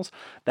channels.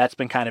 That's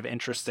been kind of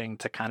interesting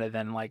to kind of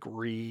then like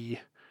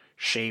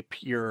reshape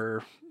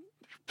or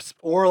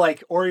you're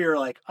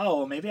like,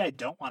 oh, maybe I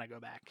don't want to go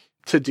back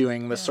to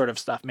doing this sort of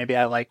stuff. Maybe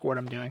I like what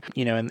I'm doing,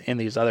 in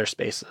these other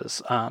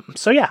spaces.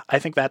 So yeah, I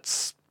think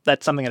that's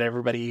something that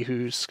everybody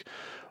who's,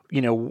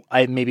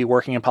 I may be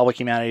working in public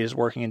humanities,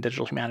 working in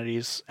digital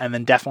humanities, and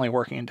then definitely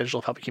working in digital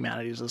public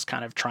humanities is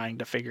kind of trying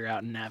to figure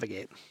out and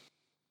navigate.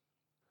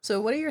 So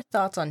what are your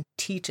thoughts on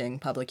teaching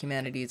public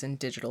humanities and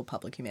digital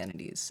public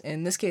humanities?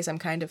 In this case, I'm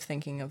kind of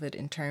thinking of it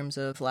in terms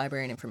of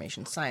library and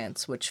information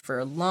science, which for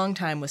a long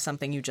time was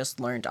something you just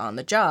learned on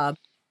the job.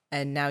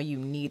 and now you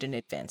need an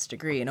advanced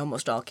degree in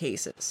almost all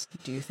cases.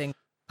 Do you think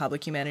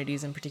public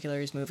humanities in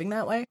particular is moving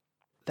that way?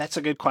 That's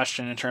a good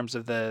question in terms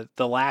of the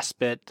last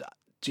bit.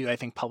 Do I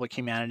think public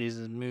humanities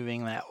is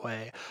moving that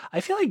way?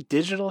 I feel like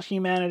digital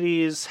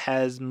humanities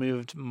has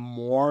moved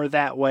more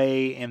that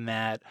way, in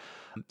that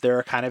there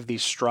are kind of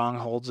these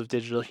strongholds of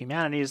digital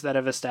humanities that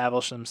have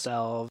established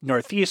themselves.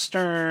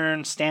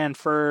 Northeastern,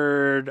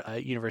 Stanford,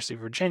 University of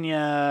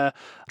Virginia,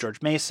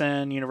 George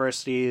Mason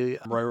University,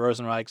 Roy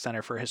Rosenweig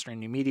Center for History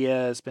and New Media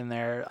has been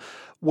there,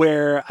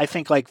 where I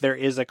think like there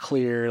is a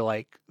clear,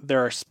 like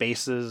there are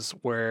spaces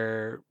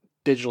where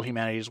digital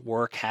humanities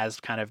work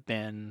has kind of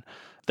been,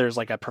 there's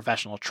like a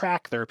professional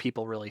track. There are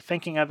people really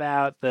thinking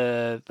about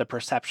the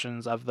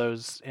perceptions of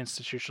those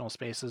institutional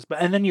spaces.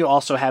 And then you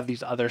also have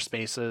these other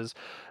spaces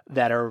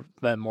that are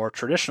the more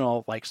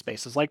traditional, like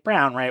spaces like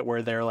Brown, right?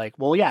 Where they're like,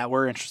 well, yeah,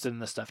 we're interested in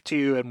this stuff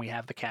too. And we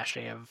have the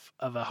cachet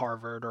of a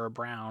Harvard or a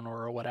Brown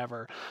or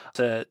whatever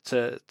to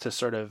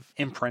sort of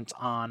imprint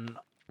on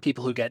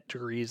people who get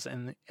degrees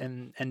and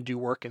do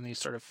work in these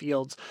sort of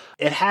fields.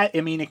 It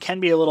can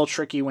be a little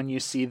tricky when you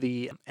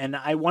see and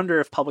I wonder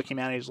if public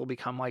humanities will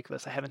become like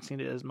this. I haven't seen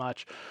it as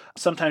much.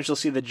 Sometimes you'll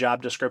see the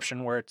job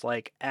description where it's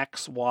like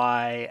X,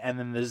 Y, and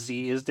then the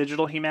Z is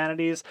digital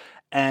humanities.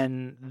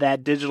 And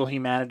that digital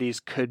humanities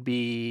could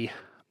be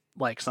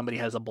like somebody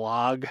has a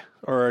blog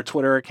or a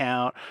Twitter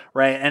account,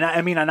 right? And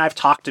I've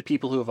talked to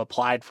people who have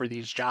applied for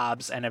these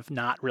jobs and have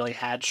not really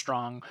had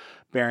strong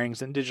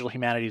bearings in digital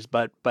humanities,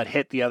 but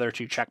hit the other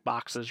two check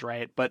boxes,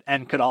 right?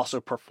 And could also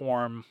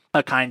perform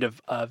a kind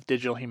of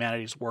digital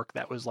humanities work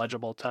that was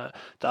legible to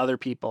other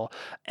people.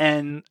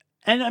 And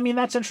I mean,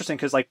 that's interesting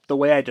because like the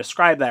way I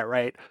described that,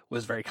 right,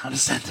 was very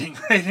condescending,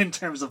 right? In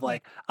terms of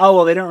like, oh,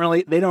 well, they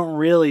don't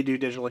really do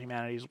digital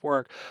humanities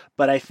work.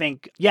 But I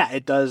think, yeah,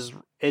 it does.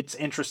 It's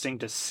interesting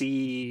to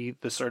see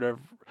the sort of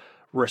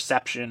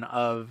reception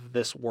of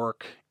this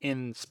work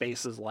in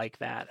spaces like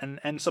that.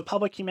 And so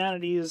public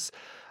humanities,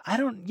 I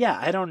don't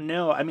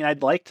know. I mean,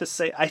 I'd like to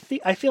say, I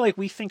feel like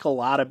we think a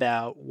lot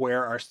about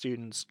where our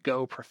students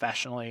go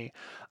professionally,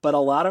 but a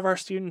lot of our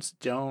students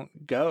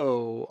don't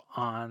go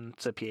on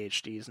to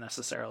PhDs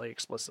necessarily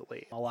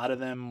explicitly. A lot of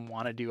them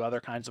want to do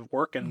other kinds of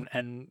work.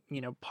 And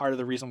part of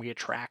the reason we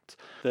attract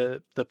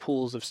the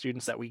pools of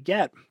students that we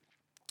get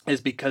is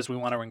because we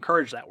want to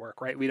encourage that work,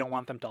 right? We don't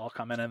want them to all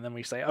come in and then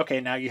we say, okay,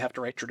 now you have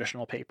to write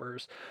traditional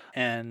papers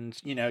and,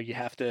 you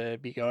have to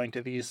be going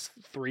to these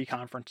 3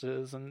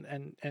 conferences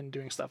and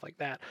doing stuff like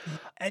that.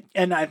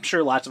 And I'm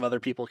sure lots of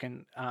other people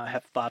can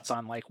have thoughts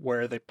on like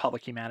where the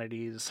public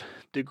humanities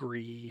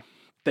degree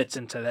fits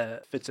into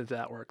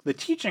that work. The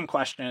teaching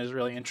question is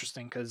really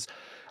interesting because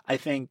I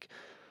think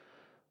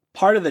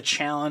part of the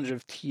challenge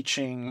of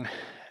teaching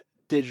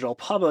digital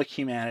public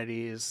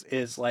humanities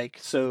is like,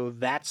 so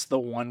that's the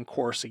one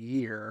course a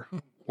year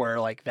where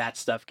like that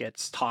stuff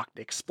gets talked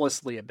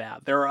explicitly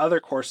about. There are other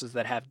courses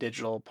that have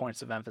digital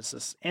points of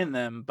emphasis in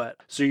them, but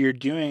so you're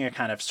doing a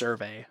kind of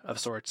survey of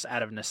sorts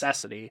out of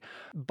necessity,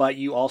 but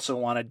you also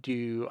want to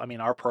do,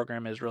 our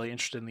program is really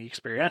interested in the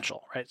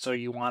experiential, right? So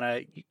you want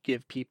to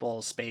give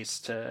people space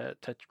to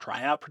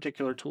try out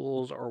particular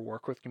tools or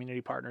work with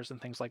community partners and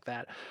things like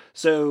that.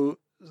 So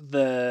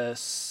the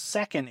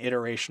second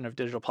iteration of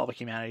digital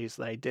public humanities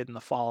that I did in the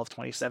fall of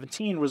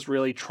 2017 was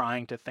really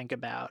trying to think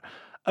about,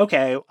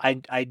 okay,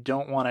 I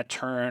don't want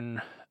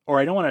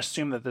to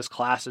assume that this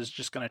class is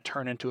just going to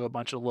turn into a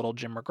bunch of little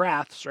Jim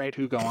McGraths, right,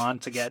 who go on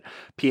to get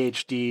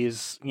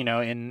PhDs,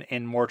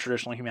 in more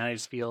traditional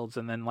humanities fields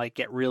and then like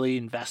get really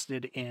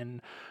invested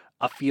in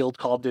a field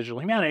called digital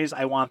humanities.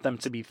 I want them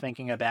to be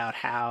thinking about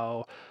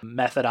how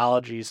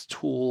methodologies,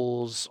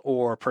 tools,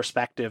 or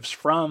perspectives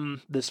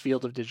from this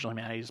field of digital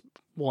humanities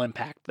will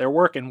impact their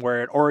work and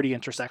where it already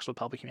intersects with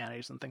public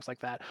humanities and things like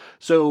that.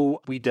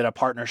 So we did a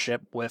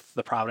partnership with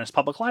the Providence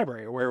Public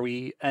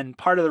Library and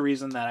part of the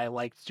reason that I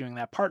liked doing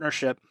that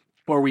partnership,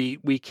 where we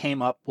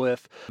came up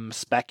with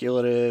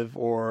speculative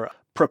or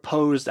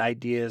proposed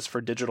ideas for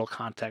digital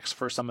context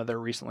for some of their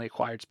recently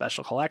acquired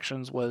special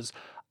collections, was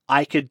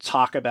I could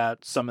talk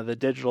about some of the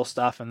digital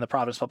stuff, and the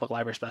Providence Public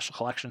Library Special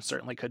Collection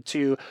certainly could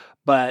too,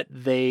 but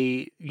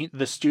the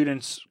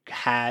students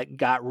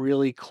got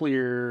really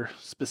clear,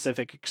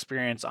 specific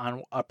experience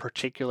on a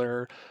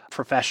particular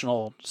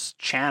professional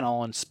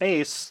channel and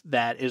space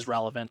that is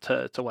relevant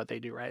to what they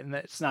do, right? And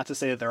it's not to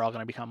say that they're all going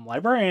to become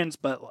librarians,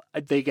 but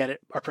they get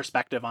a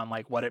perspective on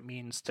like what it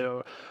means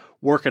to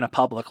work in a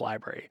public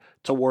library,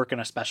 to work in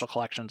a special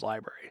collections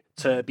library,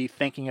 to be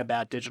thinking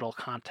about digital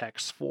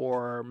contexts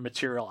for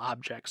material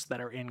objects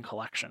that are in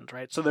collections,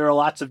 right? So there are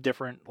lots of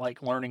different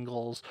like learning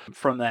goals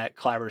from that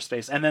collaborative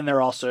space. And then there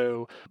are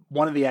also,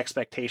 one of the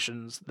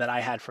expectations that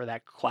I had for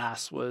that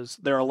class was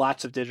there are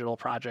lots of digital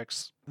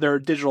projects. There are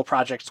digital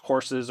projects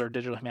courses or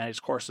digital humanities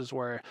courses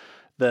where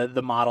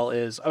the model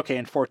is, okay,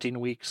 in 14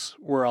 weeks,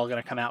 we're all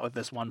going to come out with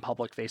this one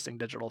public-facing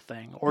digital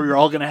thing, or you're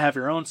all going to have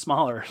your own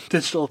smaller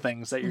digital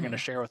things that you're going to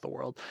share with the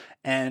world.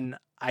 And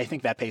I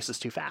think that pace is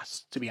too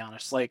fast, to be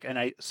honest. Like,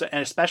 and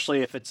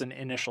especially if it's an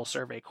initial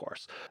survey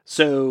course.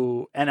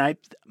 So, and I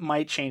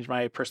might change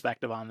my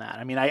perspective on that.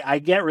 I mean, I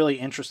get really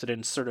interested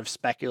in sort of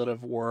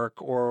speculative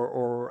work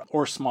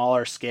or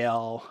smaller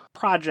scale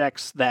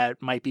projects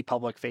that might be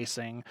public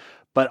facing,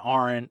 but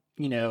aren't,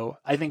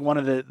 I think one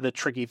of the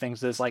tricky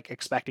things is like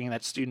expecting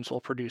that students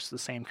will produce the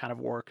same kind of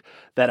work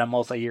that a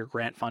multi-year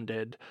grant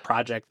funded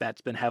project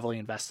that's been heavily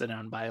invested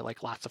in by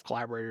like lots of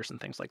collaborators and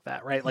things like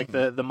that, right? Like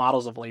the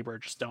models of labor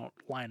just don't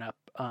line up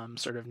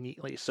sort of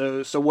neatly.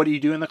 So what do you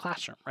do in the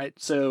classroom, right?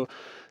 So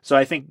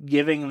I think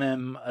giving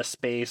them a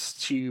space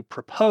to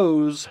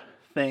propose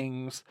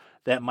things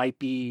that might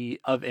be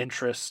of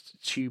interest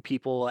to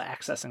people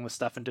accessing the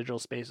stuff in digital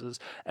spaces,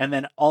 and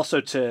then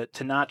also to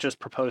not just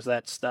propose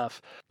that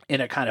stuff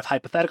in a kind of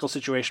hypothetical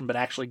situation, but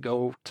actually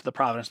go to the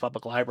Providence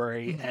Public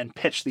Library and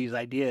pitch these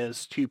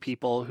ideas to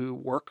people who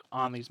work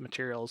on these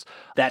materials.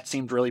 That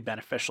seemed really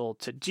beneficial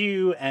to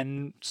do,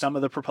 and some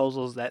of the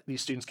proposals that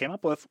these students came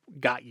up with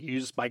got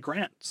used by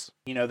grants,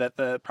 that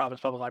the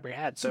Providence Public Library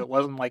had. So it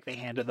wasn't like they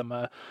handed them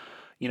a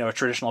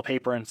traditional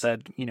paper and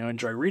said,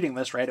 enjoy reading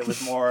this, right? It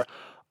was more,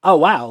 oh,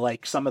 wow,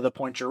 like some of the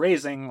points you're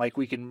raising, like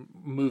we can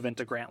move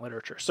into grant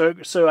literature.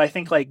 So I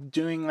think like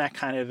doing that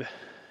kind of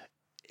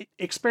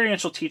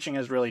experiential teaching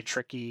is really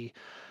tricky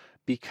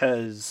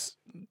because,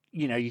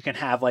 you can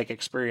have like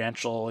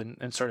experiential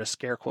and sort of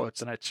scare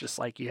quotes, and it's just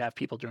like you have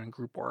people doing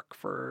group work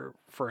for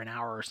an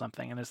hour or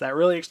something. And is that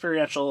really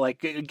experiential? Like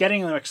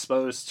getting them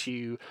exposed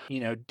to,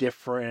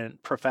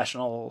 different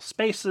professional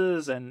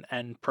spaces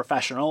and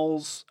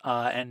professionals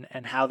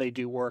and how they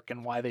do work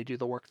and why they do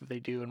the work that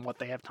they do and what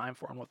they have time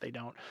for and what they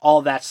don't.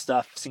 All that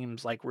stuff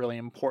seems like really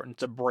important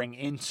to bring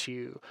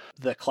into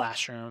the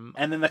classroom.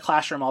 And then the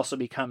classroom also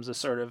becomes a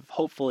sort of,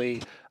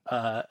 hopefully,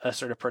 a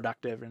sort of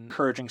productive and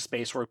encouraging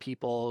space where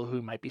people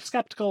who might be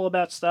skeptical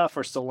about stuff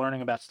or still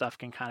learning about stuff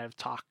can kind of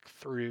talk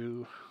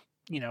through,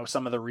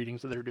 some of the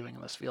readings that they're doing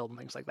in this field and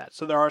things like that.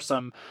 So there are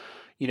some,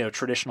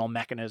 traditional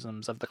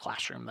mechanisms of the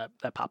classroom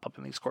that pop up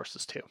in these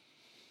courses too.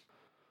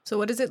 So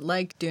what is it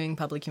like doing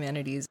public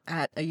humanities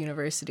at a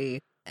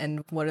university,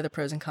 and what are the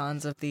pros and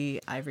cons of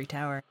the ivory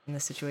tower in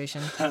this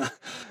situation?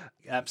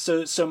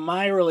 So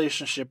my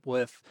relationship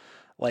with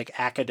like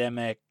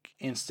academic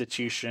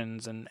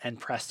institutions and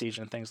prestige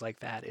and things like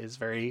that is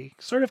very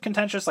sort of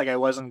contentious. Like I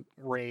wasn't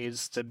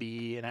raised to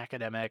be an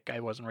academic.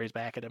 I wasn't raised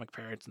by academic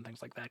parents and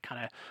things like that.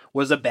 Kind of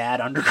was a bad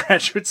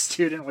undergraduate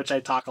student, which I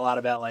talk a lot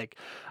about, like,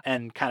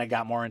 and kind of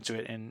got more into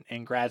it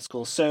in grad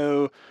school.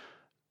 So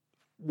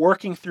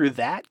working through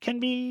that can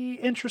be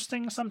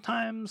interesting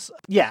sometimes.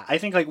 Yeah, I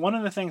think like one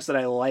of the things that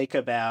I like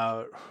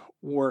about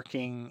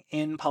working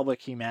in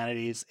public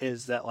humanities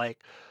is that like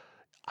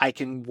I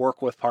can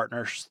work with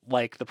partners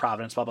like the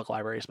Providence Public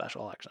Library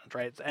Special Elections,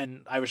 right?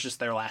 And I was just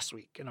there last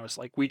week, and I was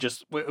like,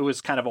 it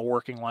was kind of a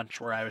working lunch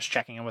where I was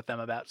checking in with them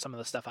about some of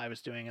the stuff I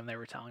was doing, and they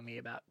were telling me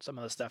about some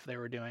of the stuff they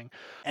were doing.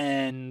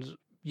 And,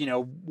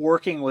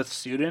 working with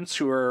students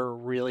who are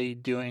really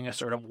doing a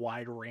sort of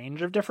wide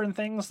range of different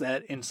things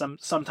that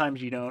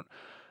sometimes you don't,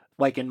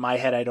 like in my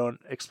head, I don't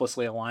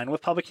explicitly align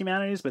with public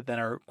humanities, but then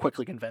are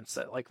quickly convinced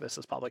that like this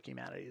is public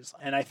humanities.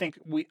 And I think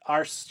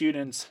our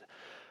students,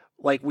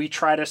 like we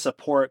try to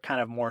support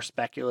kind of more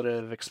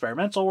speculative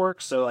experimental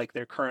work. So like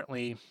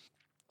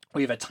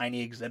we have a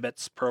tiny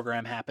exhibits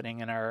program happening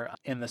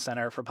in the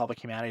Center for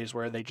Public Humanities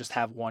where they just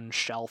have one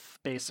shelf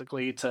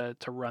basically to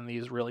run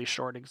these really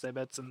short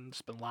exhibits, and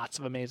there's been lots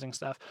of amazing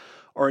stuff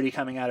already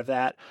coming out of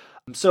that.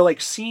 So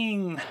like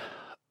seeing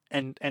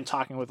and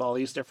talking with all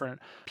these different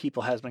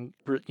people has been,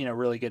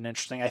 really good and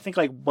interesting. I think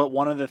but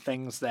one of the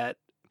things that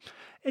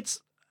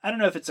I don't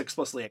know if it's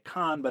explicitly a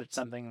con, but it's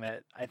something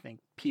that I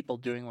think people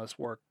doing this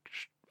work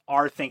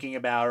are thinking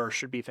about or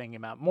should be thinking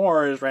about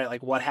more is, right,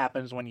 like what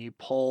happens when you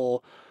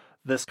pull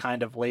this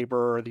kind of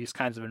labor or these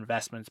kinds of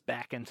investments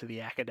back into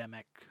the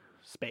academic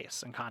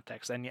space and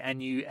context,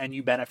 and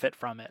you benefit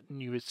from it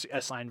and you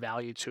assign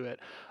value to it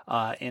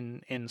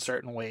in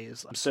certain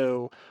ways.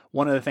 So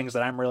one of the things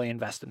that I'm really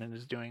invested in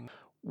is doing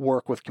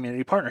work with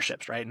community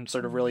partnerships, right? And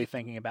sort of really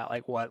thinking about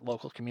like what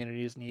local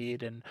communities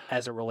need and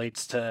as it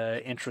relates to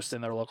interest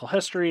in their local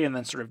history and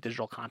then sort of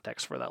digital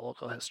context for that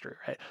local history,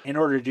 right? In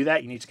order to do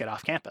that, you need to get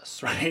off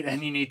campus, right?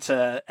 And you need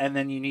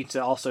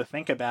to also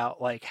think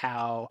about like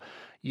how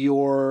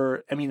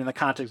in the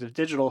context of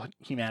digital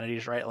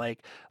humanities, right?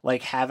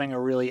 Like having a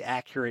really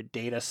accurate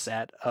data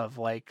set of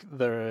like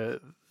the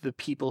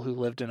people who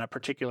lived in a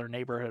particular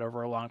neighborhood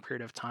over a long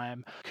period of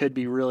time could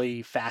be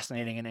really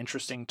fascinating and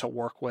interesting to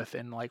work with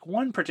in like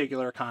one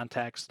particular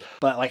context,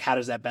 but like how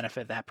does that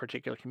benefit that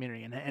particular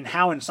community, and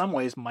how in some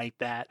ways might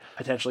that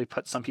potentially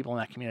put some people in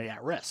that community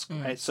at risk,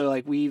 right? So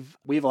like we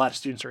have a lot of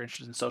students who are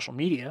interested in social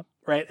media,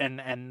 right?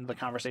 And the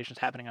conversations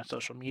happening on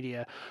social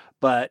media,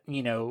 but,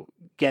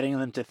 getting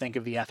them to think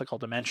of the ethical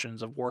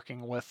dimensions of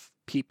working with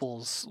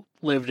people's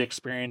lived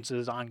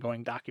experiences,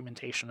 ongoing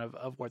documentation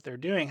of what they're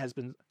doing has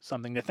been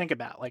something to think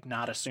about, like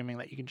not assuming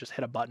that you can just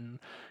hit a button,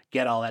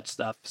 get all that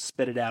stuff,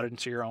 spit it out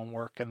into your own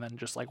work, and then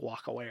just like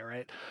walk away,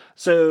 right?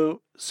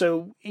 So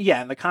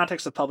yeah, in the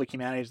context of public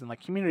humanities and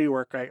like community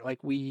work, right, like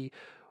we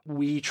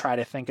try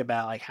to think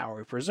about like how are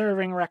we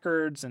preserving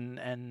records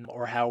and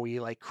or how are we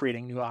like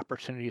creating new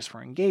opportunities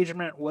for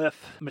engagement with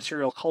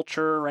material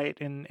culture, right,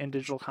 in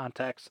digital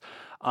contexts,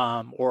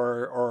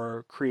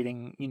 or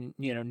creating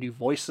new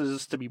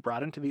voices to be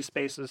brought into these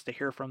spaces, to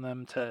hear from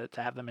them, to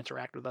have them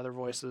interact with other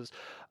voices.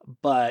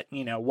 But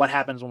what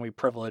happens when we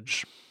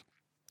privilege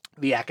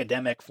the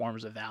academic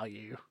forms of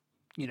value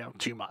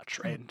too much,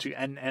 right?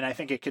 And I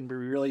think it can be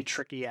really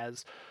tricky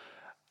as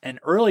an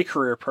early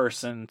career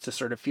person to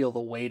sort of feel the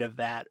weight of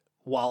that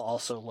while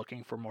also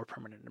looking for more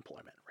permanent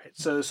employment, right?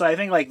 So I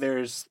think like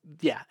there's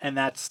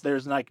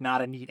like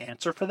not a neat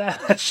answer for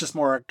that. That's just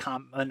more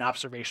an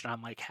observation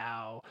on like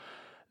how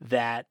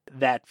that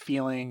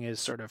feeling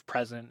is sort of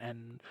present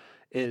and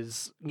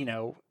is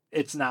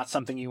it's not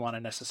something you want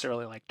to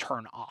necessarily like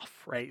turn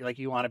off, right? Like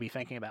you want to be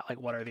thinking about like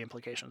what are the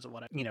implications of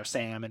what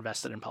saying I'm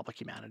invested in public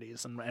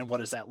humanities, and what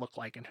does that look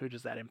like, and who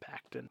does that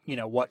impact, and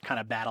what kind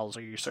of battles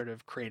are you sort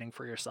of creating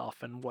for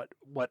yourself, and what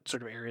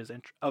sort of areas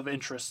of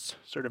interest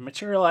sort of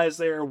materialize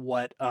there,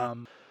 what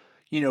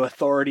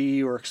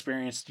authority or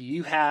experience do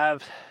you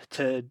have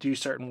to do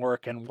certain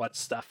work, and what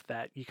stuff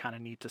that you kind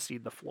of need to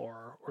cede the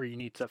floor, or you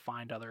need to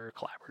find other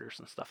collaborators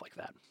and stuff like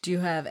that. Do you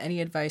have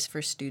any advice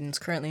for students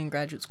currently in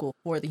graduate school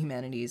for the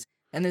humanities?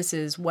 And this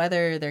is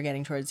whether they're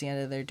getting towards the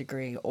end of their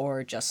degree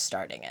or just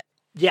starting it.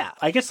 Yeah,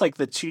 I guess like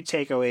the two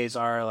takeaways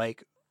are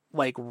like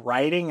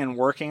writing and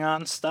working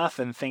on stuff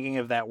and thinking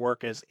of that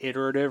work as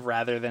iterative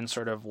rather than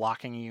sort of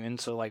locking you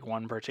into like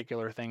one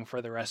particular thing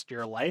for the rest of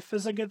your life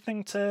is a good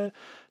thing to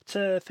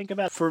think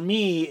about. For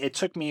me, it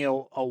took me a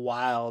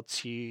while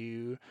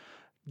to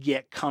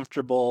get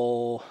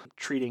comfortable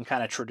treating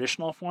kind of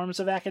traditional forms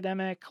of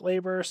academic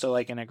labor. So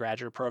like in a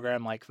graduate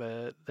program, like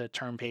the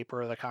term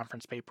paper, or the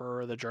conference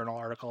paper, or the journal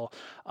article,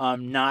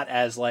 not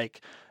as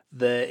like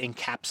the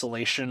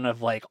encapsulation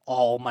of like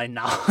all my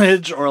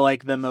knowledge or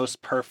like the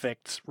most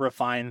perfect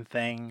refined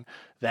thing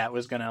that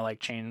was going to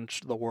like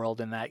change the world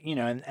in that,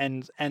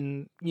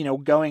 and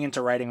going into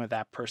writing with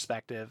that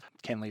perspective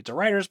can lead to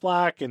writer's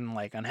block and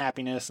like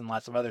unhappiness and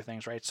lots of other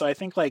things. Right. So I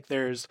think like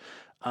there's,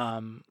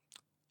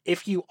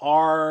 if you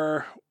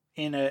are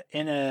in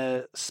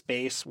a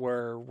space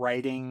where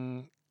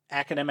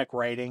academic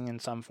writing in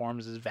some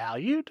forms is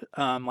valued,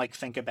 like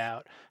think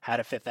about how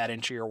to fit that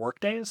into your work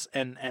days,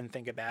 and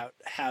think about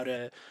how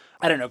to,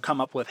 I don't know,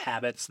 come up with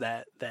habits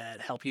that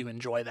help you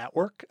enjoy that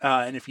work.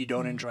 And if you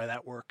don't enjoy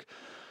that work,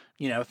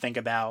 think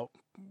about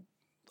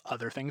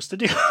other things to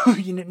do,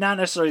 not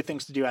necessarily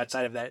things to do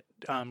outside of that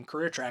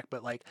career track,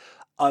 but like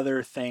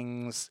other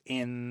things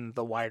in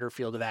the wider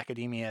field of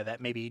academia that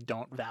maybe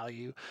don't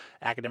value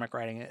academic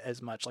writing as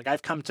much. Like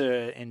I've come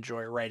to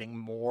enjoy writing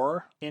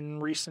more in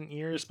recent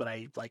years, but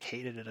I like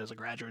hated it as a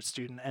graduate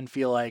student, and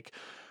feel like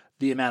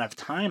the amount of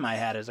time I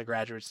had as a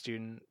graduate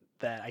student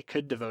that I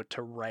could devote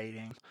to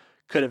writing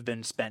could have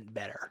been spent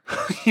better,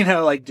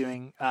 like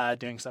doing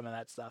some of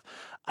that stuff.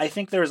 I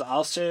think there's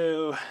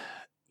also,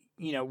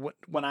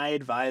 when I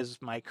advise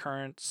my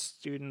current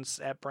students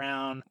at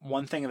Brown,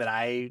 one thing that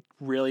I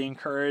really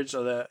encourage,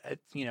 or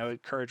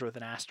encourage with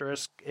an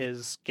asterisk,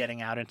 is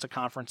getting out into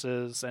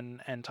conferences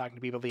and talking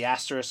to people. The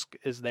asterisk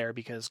is there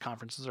because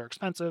conferences are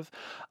expensive.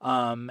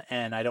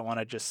 And I don't want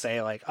to just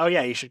say like, oh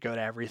yeah, you should go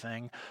to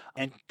everything.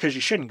 And because you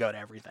shouldn't go to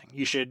everything.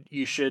 You should,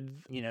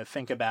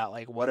 think about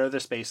like, what are the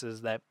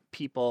spaces that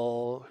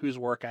people whose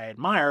work I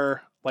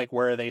admire, like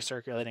where are they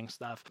circulating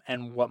stuff,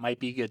 and what might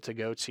be good to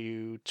go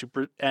to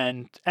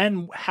and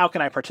how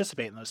can I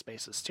participate in those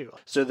spaces too.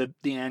 So the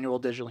annual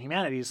Digital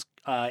Humanities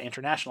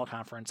International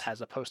Conference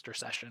has a poster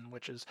session,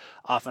 which is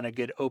often a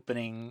good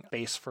opening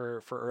base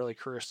for early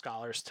career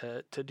scholars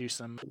to do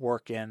some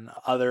work in.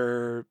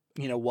 Other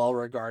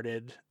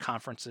well-regarded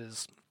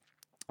conferences,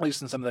 at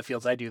least in some of the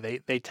fields I do,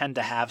 they tend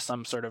to have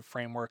some sort of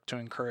framework to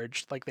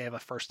encourage, like they have a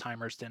first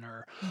timers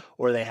dinner,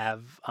 or they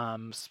have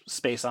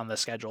space on the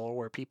schedule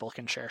where people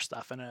can share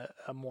stuff in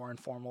a more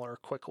informal or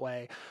quick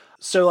way.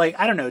 So like,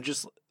 I don't know,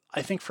 just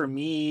I think for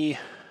me,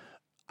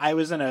 I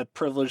was in a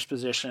privileged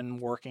position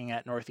working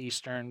at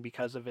Northeastern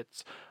because of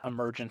its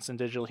emergence in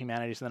digital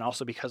humanities, and then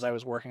also because I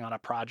was working on a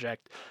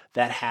project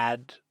that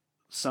had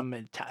some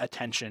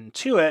attention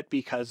to it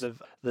because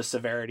of the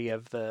severity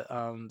of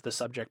the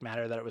subject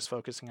matter that it was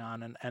focusing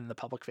on, and the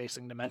public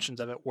facing dimensions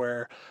of it,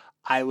 where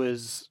I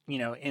was,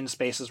 in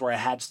spaces where I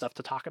had stuff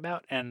to talk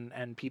about,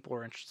 and people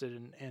were interested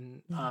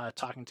in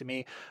talking to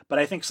me. But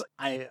I think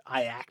I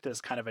act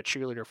as kind of a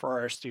cheerleader for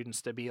our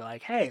students to be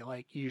like, hey,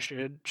 like you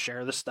should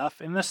share the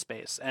stuff in this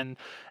space, and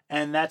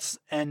that's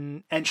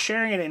and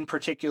sharing it in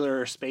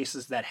particular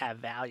spaces that have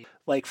value.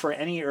 Like for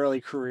any early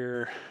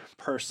career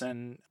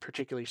person,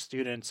 particularly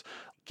students,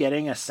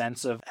 getting a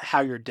sense of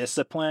how your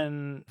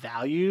discipline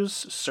values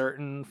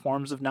certain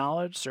forms of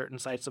knowledge, certain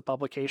sites of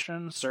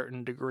publication,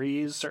 certain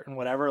degrees, certain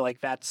whatever, like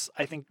that's,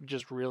 I think,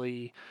 just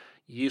really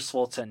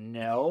useful to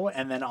know.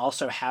 And then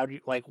also how do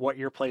you, like, what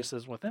your place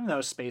is within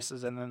those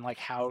spaces, and then like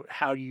how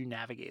do you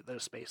navigate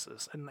those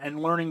spaces,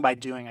 and learning by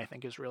doing, I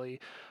think, is really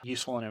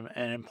useful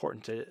and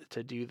important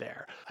to do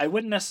there. I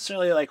wouldn't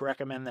necessarily like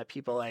recommend that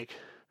people like,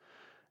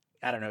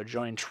 I don't know,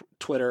 join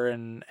Twitter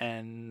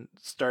and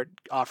start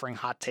offering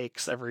hot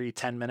takes every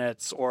 10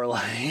 minutes, or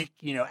like,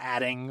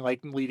 adding,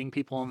 like, leading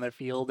people in the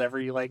field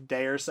every like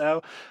day or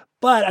so.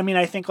 But I mean,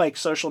 I think like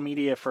social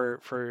media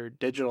for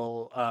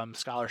digital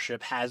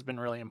scholarship has been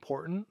really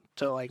important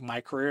to like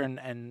my career,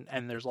 and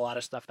there's a lot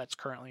of stuff that's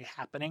currently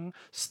happening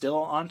still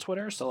on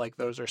Twitter. So like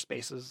those are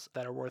spaces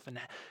that are worth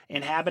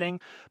inhabiting.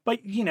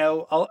 But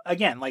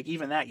again, like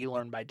even that you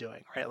learn by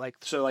doing, right? Like,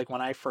 so like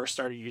when I first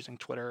started using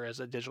Twitter as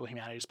a digital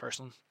humanities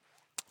person,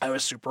 I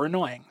was super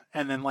annoying.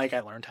 And then like I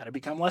learned how to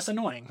become less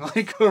annoying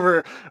like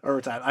over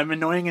time. I'm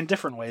annoying in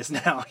different ways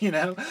now,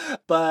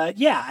 But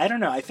yeah, I don't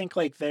know. I think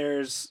like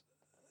there's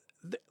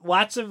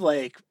lots of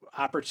like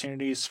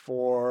opportunities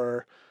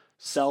for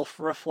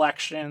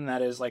self-reflection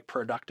that is like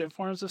productive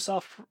forms of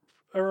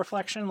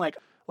self-reflection. Like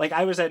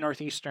I was at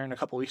Northeastern a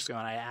couple weeks ago,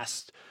 and I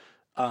asked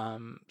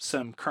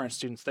some current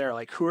students there,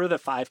 like, who are the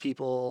 5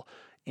 people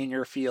in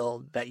your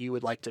field that you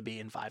would like to be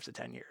in 5 to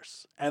 10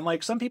 years? And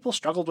like some people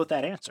struggled with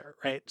that answer,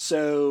 right?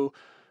 So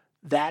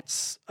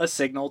that's a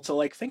signal to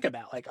like think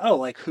about, like, oh,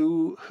 like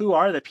who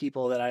are the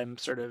people that I'm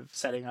sort of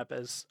setting up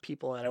as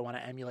people that I want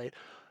to emulate?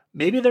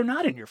 Maybe they're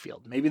not in your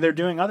field. Maybe they're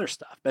doing other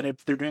stuff. But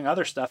if they're doing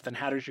other stuff, then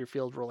how does your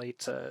field relate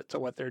to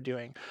what they're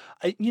doing?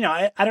 I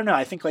don't know.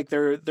 I think like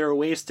there are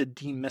ways to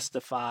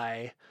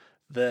demystify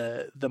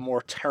the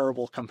more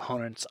terrible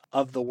components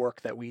of the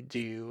work that we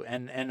do,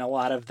 and a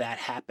lot of that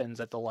happens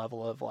at the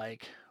level of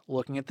like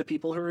looking at the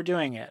people who are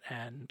doing it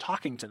and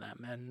talking to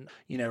them, and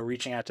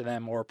reaching out to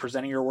them, or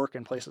presenting your work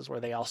in places where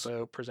they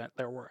also present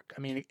their work. I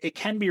mean, it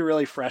can be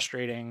really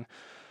frustrating.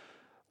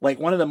 Like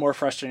one of the more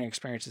frustrating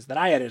experiences that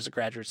I had as a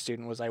graduate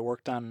student was I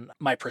worked on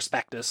my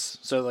prospectus.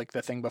 So like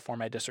the thing before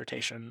my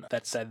dissertation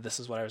that said this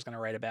is what I was going to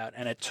write about.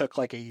 And it took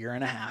like a year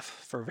and a half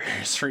for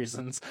various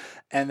reasons.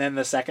 And then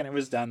the second it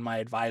was done, my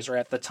advisor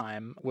at the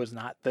time was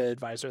not the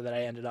advisor that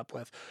I ended up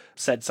with,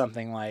 said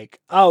something like,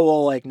 oh,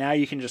 well, like now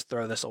you can just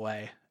throw this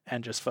away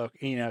and just focus,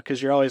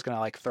 because you're always going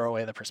to like throw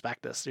away the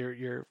prospectus.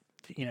 Your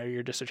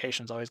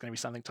dissertation is always going to be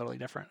something totally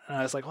different. And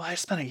I was like, well, I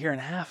spent a year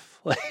and a half.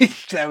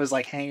 Like that was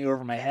like hanging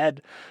over my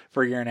head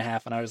for a year and a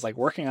half. And I was like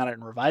working on it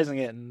and revising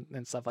it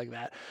and stuff like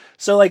that.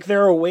 So like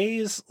there are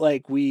ways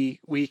like we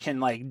can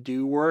like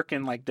do work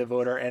and like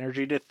devote our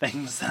energy to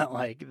things that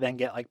like then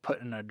get like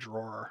put in a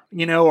drawer,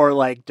 or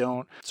like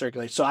don't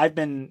circulate. So I've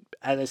been,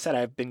 as I said,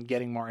 I've been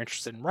getting more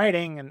interested in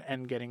writing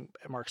and getting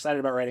more excited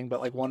about writing.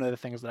 But like one of the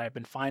things that I've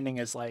been finding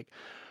is like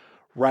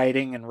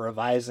writing and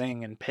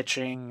revising and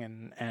pitching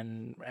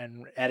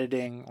and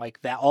editing,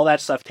 like that, all that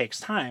stuff takes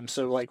time.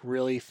 So like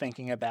really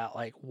thinking about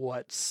like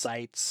what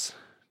sites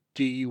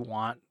do you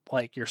want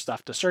like your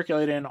stuff to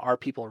circulate in? Are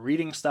people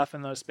reading stuff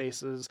in those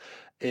spaces?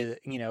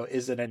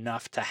 Is it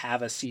enough to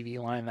have a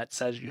CV line that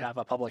says you have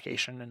a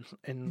publication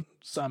in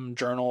some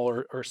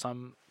journal or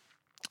some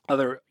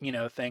other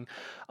thing?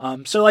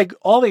 So like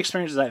all the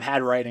experiences I've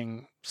had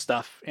writing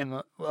stuff in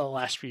the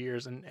last few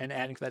years and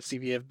adding to that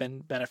CV have been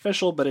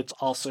beneficial, but it's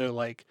also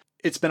like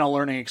it's been a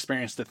learning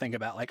experience to think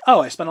about like, oh,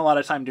 I spent a lot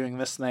of time doing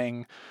this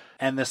thing,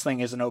 and this thing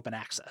is an open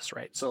access,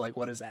 right? So like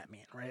what does that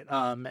mean, right?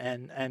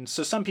 And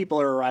so some people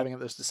are arriving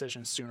at those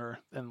decisions sooner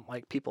than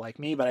like people like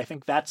me, but I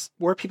think that's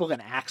where people can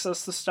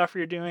access the stuff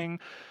you're doing,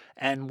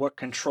 and what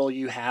control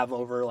you have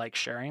over like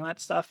sharing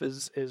that stuff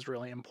is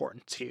really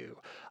important too,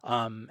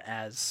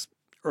 as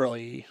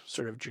early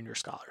sort of junior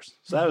scholars.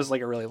 So that was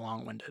like a really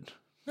long-winded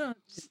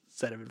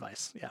set of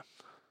advice. Yeah.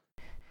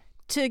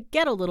 To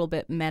get a little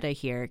bit meta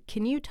here,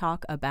 can you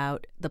talk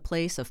about the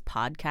place of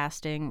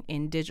podcasting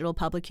in digital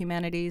public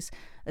humanities,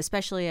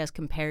 especially as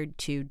compared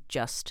to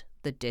just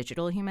the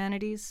digital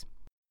humanities?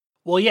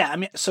 Well, yeah. I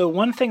mean, so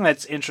one thing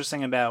that's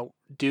interesting about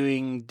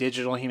doing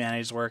digital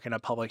humanities work in a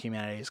public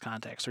humanities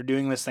context, or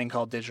doing this thing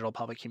called digital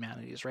public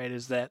humanities, right,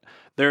 is that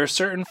there are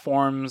certain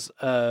forms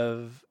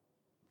of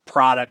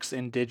products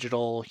in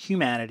digital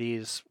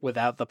humanities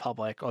without the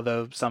public,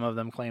 although some of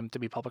them claim to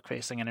be public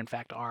facing and in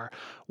fact are,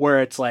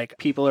 where it's like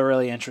people are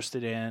really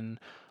interested in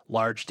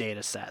large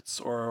data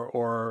sets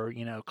or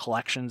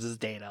collections as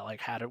data,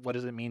 like what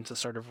does it mean to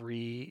sort of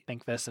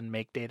rethink this and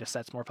make data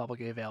sets more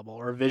publicly available,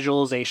 or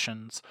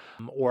visualizations,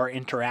 or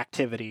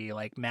interactivity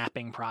like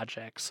mapping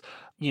projects,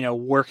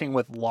 working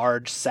with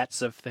large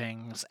sets of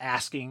things,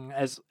 asking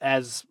as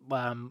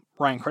Ryan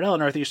Cordell at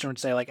Northeastern would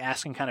say, like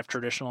asking kind of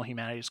traditional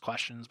humanities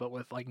questions but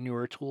with like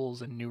newer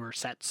tools and newer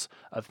sets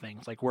of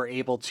things. Like we're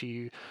able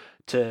to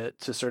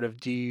sort of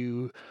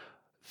do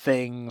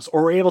things,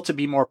 or we're able to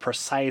be more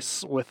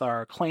precise with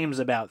our claims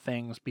about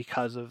things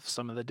because of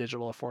some of the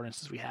digital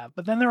affordances we have.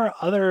 But then there are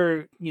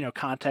other,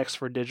 contexts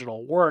for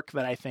digital work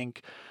that I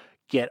think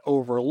get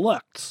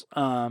overlooked,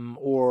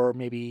 or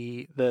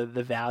maybe the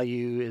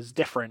value is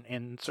different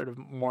in sort of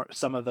more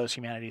some of those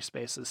humanities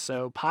spaces.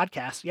 So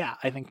podcasts, yeah,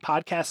 I think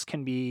podcasts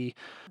can be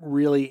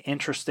really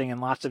interesting in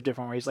lots of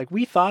different ways. Like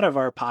we thought of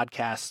our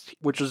podcast,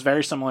 which was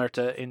very similar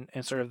to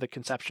in sort of the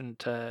conception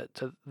to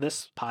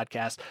this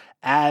podcast,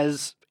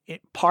 as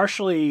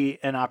partially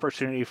an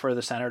opportunity for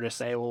the center to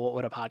say, well, what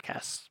would a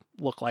podcast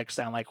look like,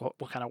 sound like,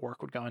 what kind of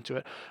work would go into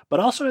it,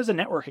 but also as a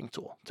networking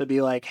tool to be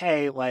like,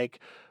 hey, like,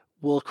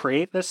 we'll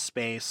create this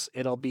space.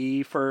 It'll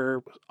be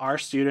for our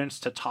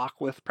students to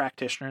talk with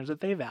practitioners that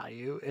they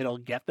value. It'll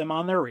get them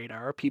on their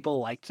radar.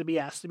 People like to be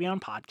asked to be on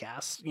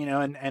podcasts,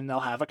 and they'll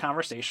have a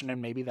conversation,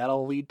 and maybe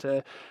that'll lead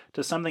to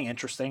something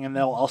interesting. And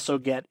they'll also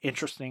get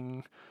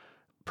interesting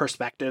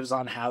perspectives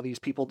on how these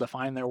people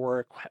define their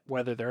work,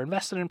 whether they're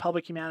invested in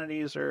public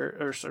humanities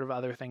or sort of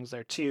other things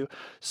there too.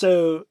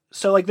 So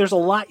like there's a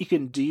lot you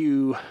can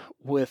do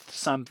with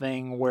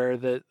something where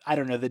the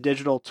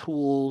digital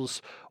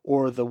tools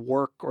or the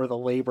work or the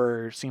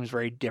labor seems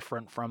very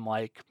different from,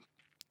 like,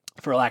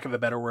 for lack of a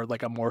better word,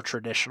 like a more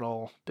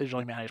traditional digital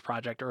humanities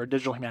project, or a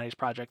digital humanities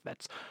project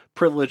that's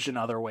privileged in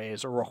other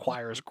ways or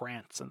requires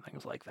grants and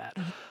things like that.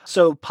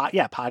 So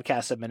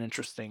podcasts have been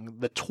interesting.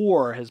 The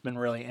tour has been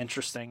really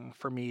interesting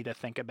for me to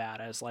think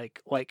about as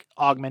like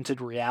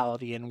augmented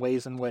reality, in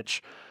ways in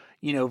which,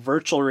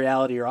 virtual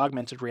reality or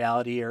augmented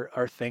reality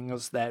are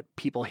things that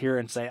people hear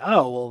and say,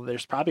 oh, well,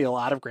 there's probably a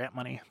lot of grant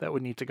money that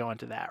would need to go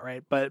into that,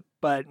 right? But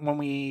when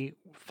we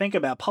think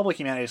about public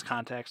humanities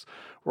context,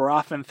 we're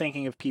often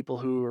thinking of people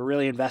who are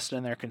really invested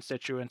in their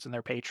constituents and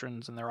their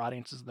patrons and their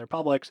audiences and their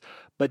publics,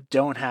 but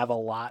don't have a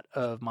lot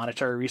of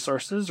monetary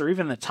resources or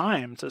even the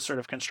time to sort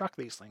of construct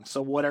these things.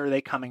 So what are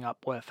they coming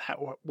up with?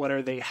 How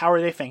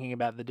are they thinking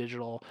about the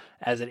digital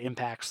as it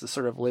impacts the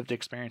sort of lived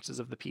experiences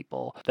of the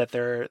people that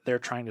they're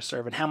trying to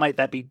serve? And how might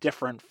that be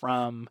different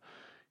from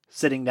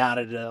sitting down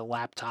at a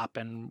laptop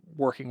and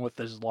working with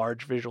this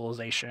large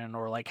visualization,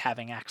 or like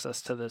having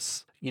access to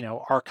this,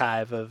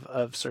 archive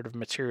of sort of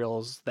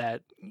materials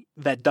that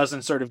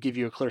doesn't sort of give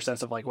you a clear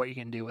sense of like what you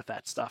can do with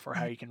that stuff or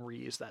how you can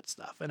reuse that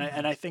stuff. And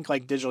I think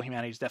like digital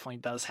humanities definitely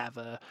does have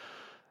a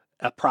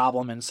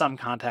problem in some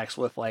contexts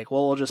with like,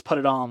 well, we'll just put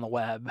it all on the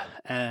web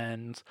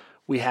and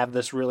we have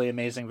this really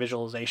amazing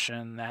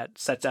visualization that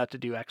sets out to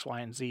do X, Y,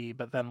 and Z,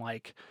 but then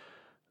like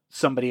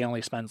somebody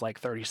only spends like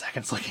 30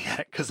 seconds looking at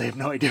it because they have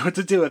no idea what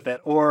to do with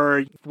it.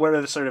 Or what are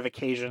the sort of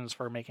occasions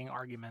for making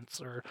arguments,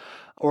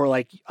 or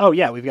like, oh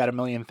yeah, we've got a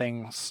million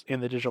things in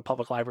the Digital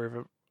Public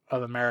Library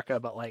of America,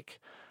 but like,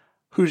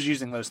 who's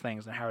using those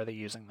things and how are they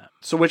using them?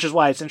 So, which is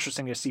why it's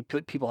interesting to see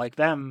people like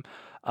them,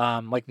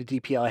 like the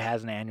DPLA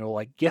has an annual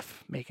like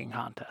GIF making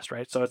contest,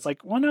 right? So it's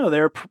like, well, no,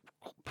 there are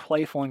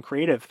playful and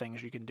creative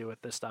things you can do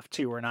with this stuff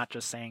too. We're not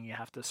just saying you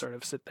have to sort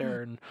of sit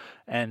there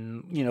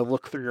and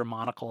look through your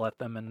monocle at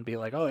them and be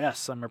like, oh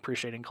yes, I'm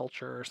appreciating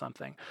culture or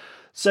something.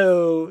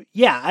 So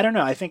yeah, I don't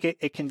know. I think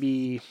it can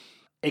be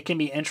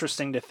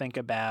interesting to think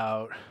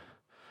about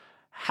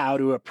how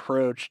to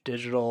approach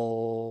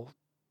digital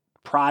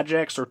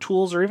projects or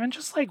tools, or even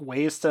just like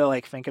ways to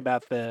like think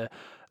about the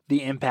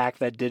impact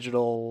that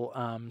digital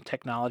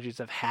technologies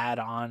have had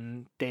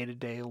on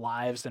day-to-day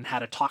lives and how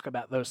to talk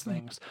about those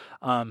things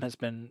has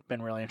been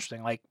really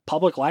interesting. Like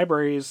public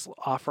libraries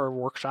offer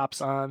workshops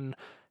on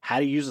how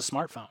to use a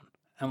smartphone,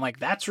 and like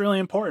that's really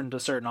important to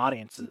certain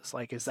audiences.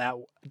 Like,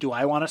 do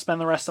I want to spend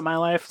the rest of my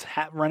life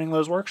running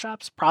those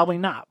workshops? Probably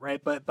not,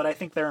 right? But I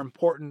think they're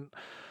important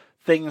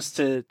things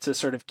to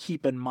sort of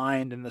keep in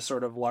mind in the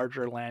sort of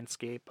larger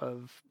landscape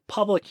of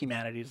public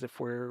humanities if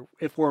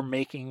we're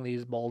making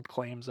these bold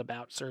claims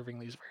about serving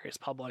these various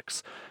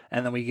publics,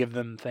 and then we give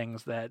them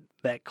things that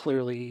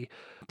clearly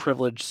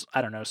privilege,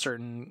 I don't know,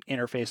 certain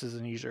interfaces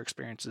and user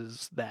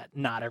experiences that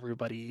not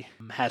everybody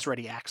has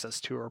ready access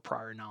to or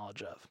prior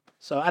knowledge of.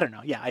 So I don't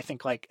know. Yeah, I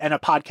think like, and a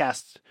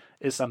podcast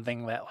is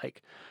something that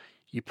like,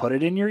 you put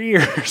it in your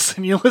ears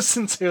and you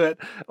listen to it,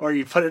 or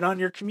you put it on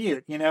your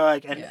commute,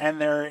 like, and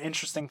there are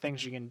interesting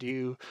things you can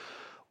do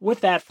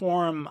with that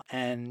form.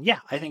 And yeah,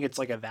 I think it's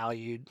like a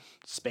valued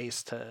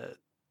space to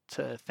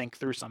think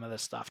through some of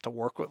this stuff, to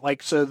work with.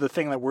 Like, so the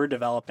thing that we're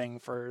developing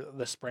for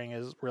the spring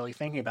is really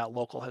thinking about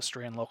local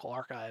history and local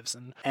archives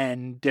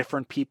and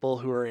different people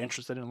who are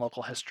interested in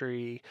local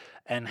history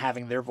and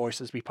having their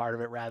voices be part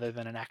of it, rather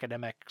than an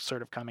academic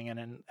sort of coming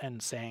in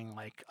and saying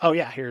like, oh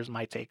yeah, here's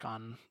my take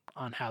on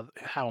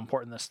how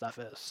important this stuff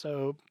is.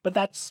 So, but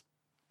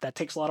that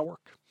takes a lot of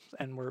work,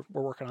 and we're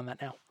working on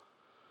that now.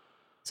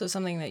 So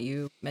something that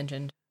you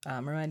mentioned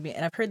reminded me,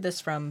 and I've heard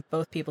this from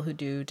both people who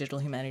do digital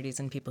humanities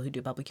and people who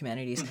do public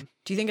humanities. Mm-hmm.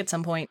 Do you think at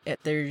some point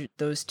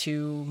those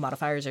two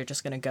modifiers are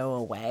just going to go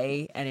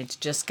away, and it's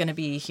just going to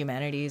be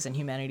humanities, and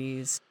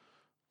humanities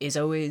is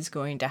always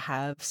going to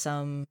have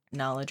some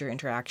knowledge or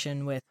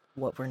interaction with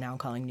what we're now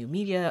calling new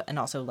media, and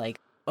also like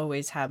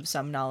always have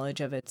some knowledge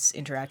of its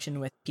interaction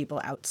with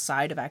people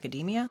outside of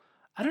academia?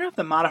 I don't know if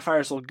the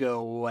modifiers will go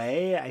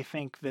away. I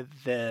think that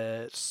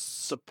the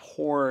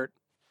support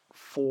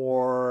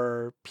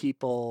for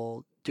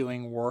people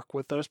doing work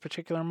with those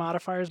particular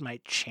modifiers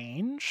might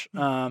change,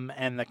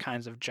 and the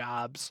kinds of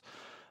jobs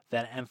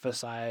that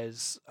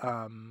emphasize,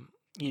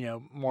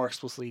 more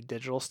explicitly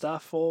digital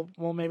stuff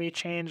will maybe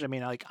change. I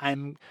mean, like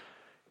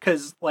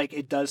because like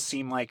it does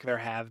seem like there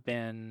have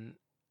been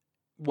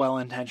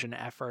well-intentioned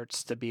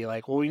efforts to be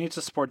like, well, we need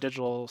to support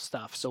digital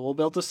stuff, so we'll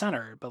build a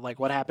center. But like,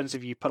 what happens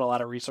if you put a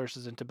lot of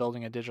resources into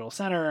building a digital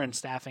center and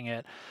staffing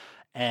it,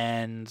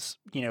 and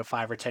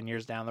 5 or 10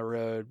 years down the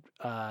road,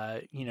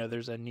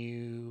 there's a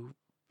new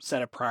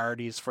set of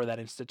priorities for that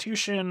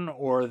institution,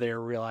 or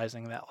they're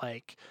realizing that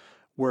like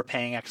we're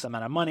paying X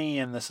amount of money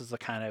and this is the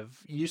kind of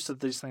use that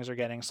these things are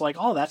getting. So like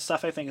all that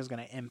stuff I think is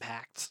going to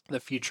impact the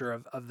future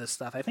of this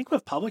stuff. I think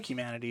with public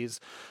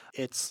humanities,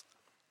 it's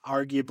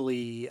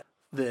arguably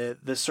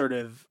the sort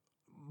of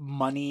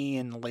money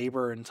and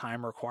labor and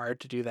time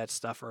required to do that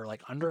stuff are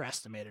like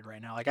underestimated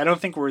right now. Like I don't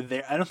think we're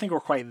there. I don't think we're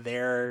quite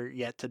there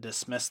yet to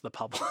dismiss the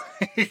public,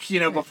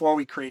 before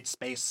we create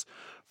space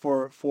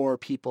for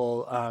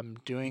people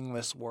doing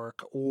this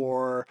work,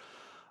 or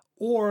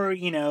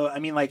I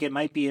mean, like it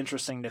might be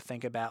interesting to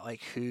think about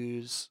like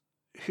who's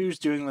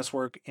doing this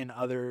work in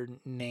other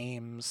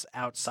names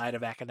outside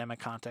of academic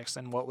context,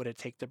 and what would it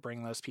take to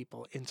bring those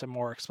people into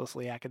more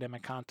explicitly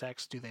academic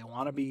context? Do they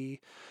want to be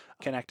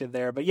connected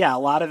there? But yeah, a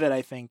lot of it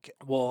I think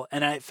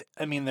and I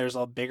mean, there's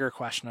a bigger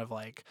question of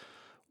like,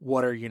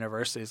 what are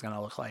universities going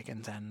to look like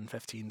in 10,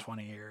 15,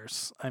 20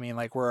 years? I mean,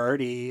 like we're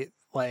already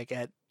like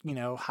at,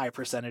 high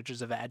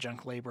percentages of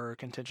adjunct labor,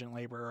 contingent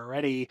labor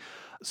already.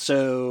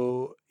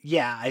 So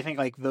yeah, I think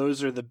like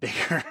those are the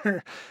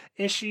bigger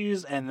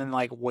issues. And then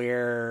like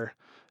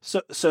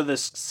so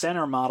this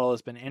center model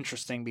has been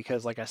interesting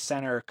because like a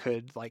center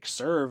could like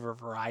serve a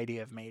variety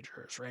of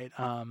majors, right?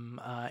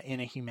 In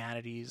a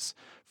humanities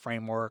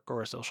framework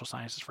or a social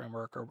sciences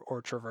framework,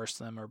 or traverse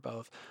them, or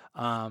both.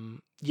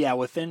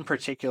 Within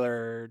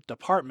particular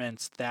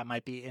departments, that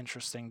might be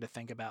interesting to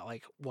think about,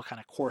 like what kind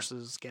of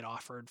courses get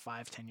offered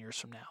 5-10 years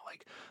from now.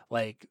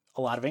 Like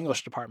a lot of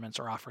English departments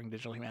are offering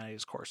digital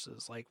humanities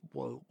courses. Like,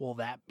 will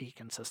that be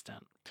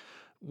consistent?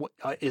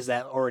 Is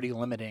that already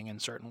limiting in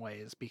certain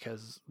ways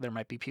because there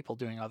might be people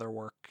doing other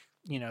work,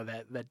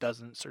 that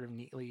doesn't sort of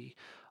neatly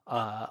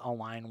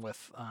align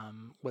with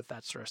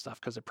that sort of stuff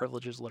because it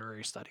privileges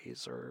literary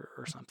studies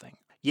or something.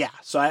 Yeah,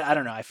 so I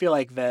don't know. I feel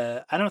like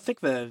I don't think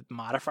the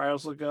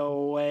modifiers will go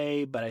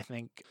away, but I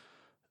think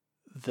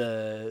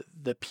the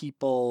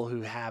people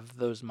who have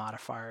those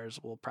modifiers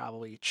will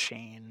probably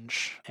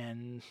change,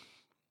 and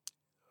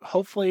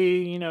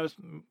hopefully,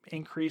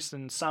 increase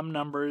in some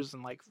numbers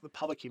in like the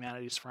public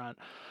humanities front.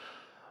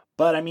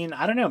 But I mean,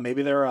 I don't know,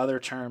 maybe there are other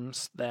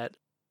terms that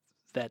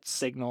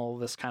signal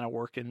this kind of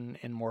work in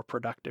more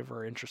productive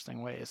or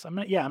interesting ways. I'm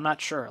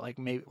not sure. Like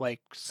maybe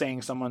like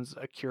saying someone's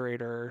a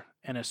curator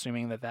and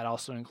assuming that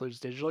also includes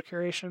digital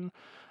curation.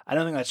 I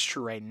don't think that's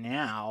true right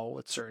now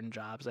with certain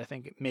jobs. I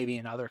think maybe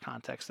in other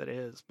contexts it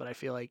is, but I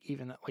feel like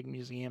even at like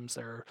museums,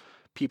 there are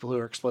people who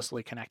are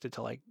explicitly connected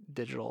to like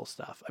digital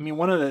stuff. I mean,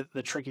 one of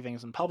the tricky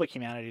things in public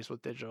humanities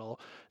with digital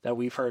that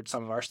we've heard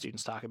some of our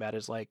students talk about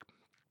is like,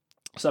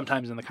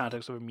 sometimes in the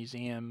context of a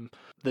museum,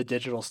 the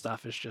digital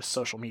stuff is just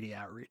social media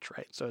outreach,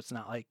 right? So it's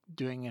not like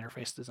doing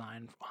interface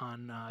design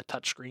on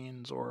touch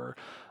screens or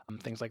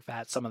things like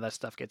that. Some of that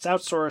stuff gets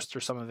outsourced, or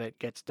some of it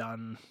gets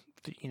done,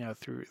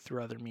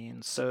 through other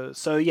means.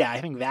 So yeah, I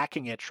think that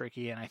can get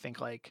tricky, and I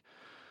think like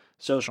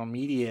social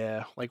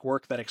media, like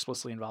work that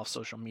explicitly involves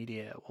social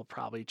media, will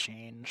probably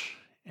change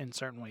in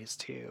certain ways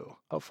too,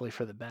 hopefully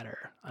for the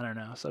better. I don't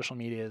know. Social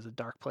media is a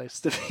dark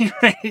place to be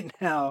right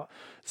now.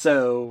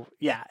 So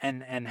yeah,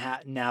 and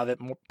now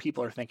that more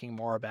people are thinking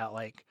more about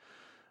like,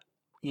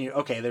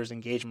 okay, there's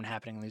engagement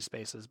happening in these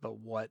spaces, but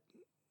what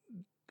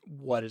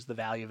is the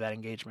value of that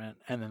engagement?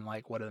 And then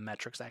like, what do the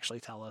metrics actually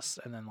tell us?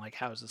 And then like,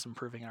 how is this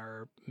improving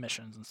our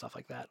missions and stuff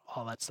like that?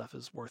 All that stuff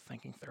is worth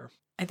thinking through.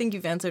 I think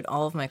you've answered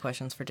all of my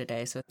questions for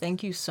today. So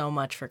thank you so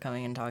much for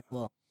coming and talking.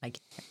 Well, thank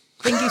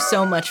you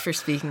so much for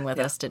speaking with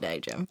us today,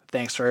 Jim.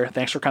 Thanks for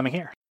coming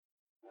here.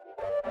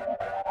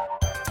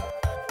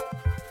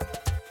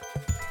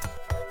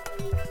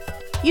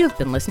 You've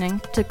been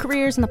listening to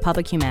Careers in the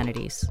Public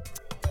Humanities.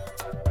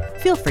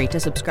 Feel free to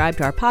subscribe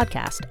to our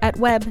podcast at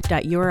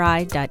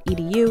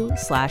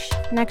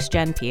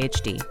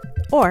web.uri.edu/nextgenphd,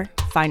 or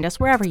find us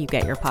wherever you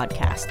get your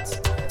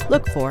podcasts.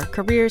 Look for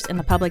Careers in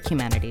the Public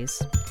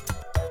Humanities.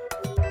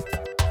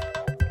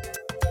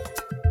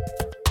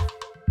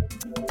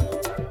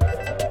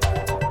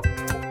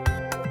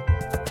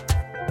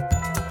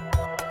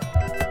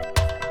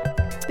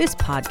 This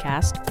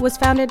podcast was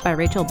founded by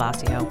Rachel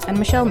Basio and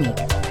Michelle Meek,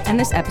 and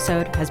this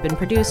episode has been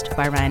produced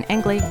by Ryan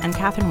Angley and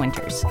Catherine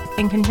Winters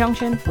in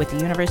conjunction with the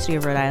University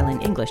of Rhode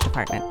Island English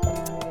Department.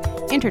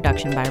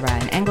 Introduction by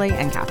Ryan Angley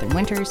and Catherine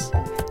Winters.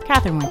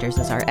 Catherine Winters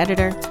is our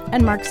editor,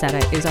 and Mark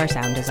Setta is our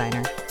sound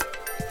designer.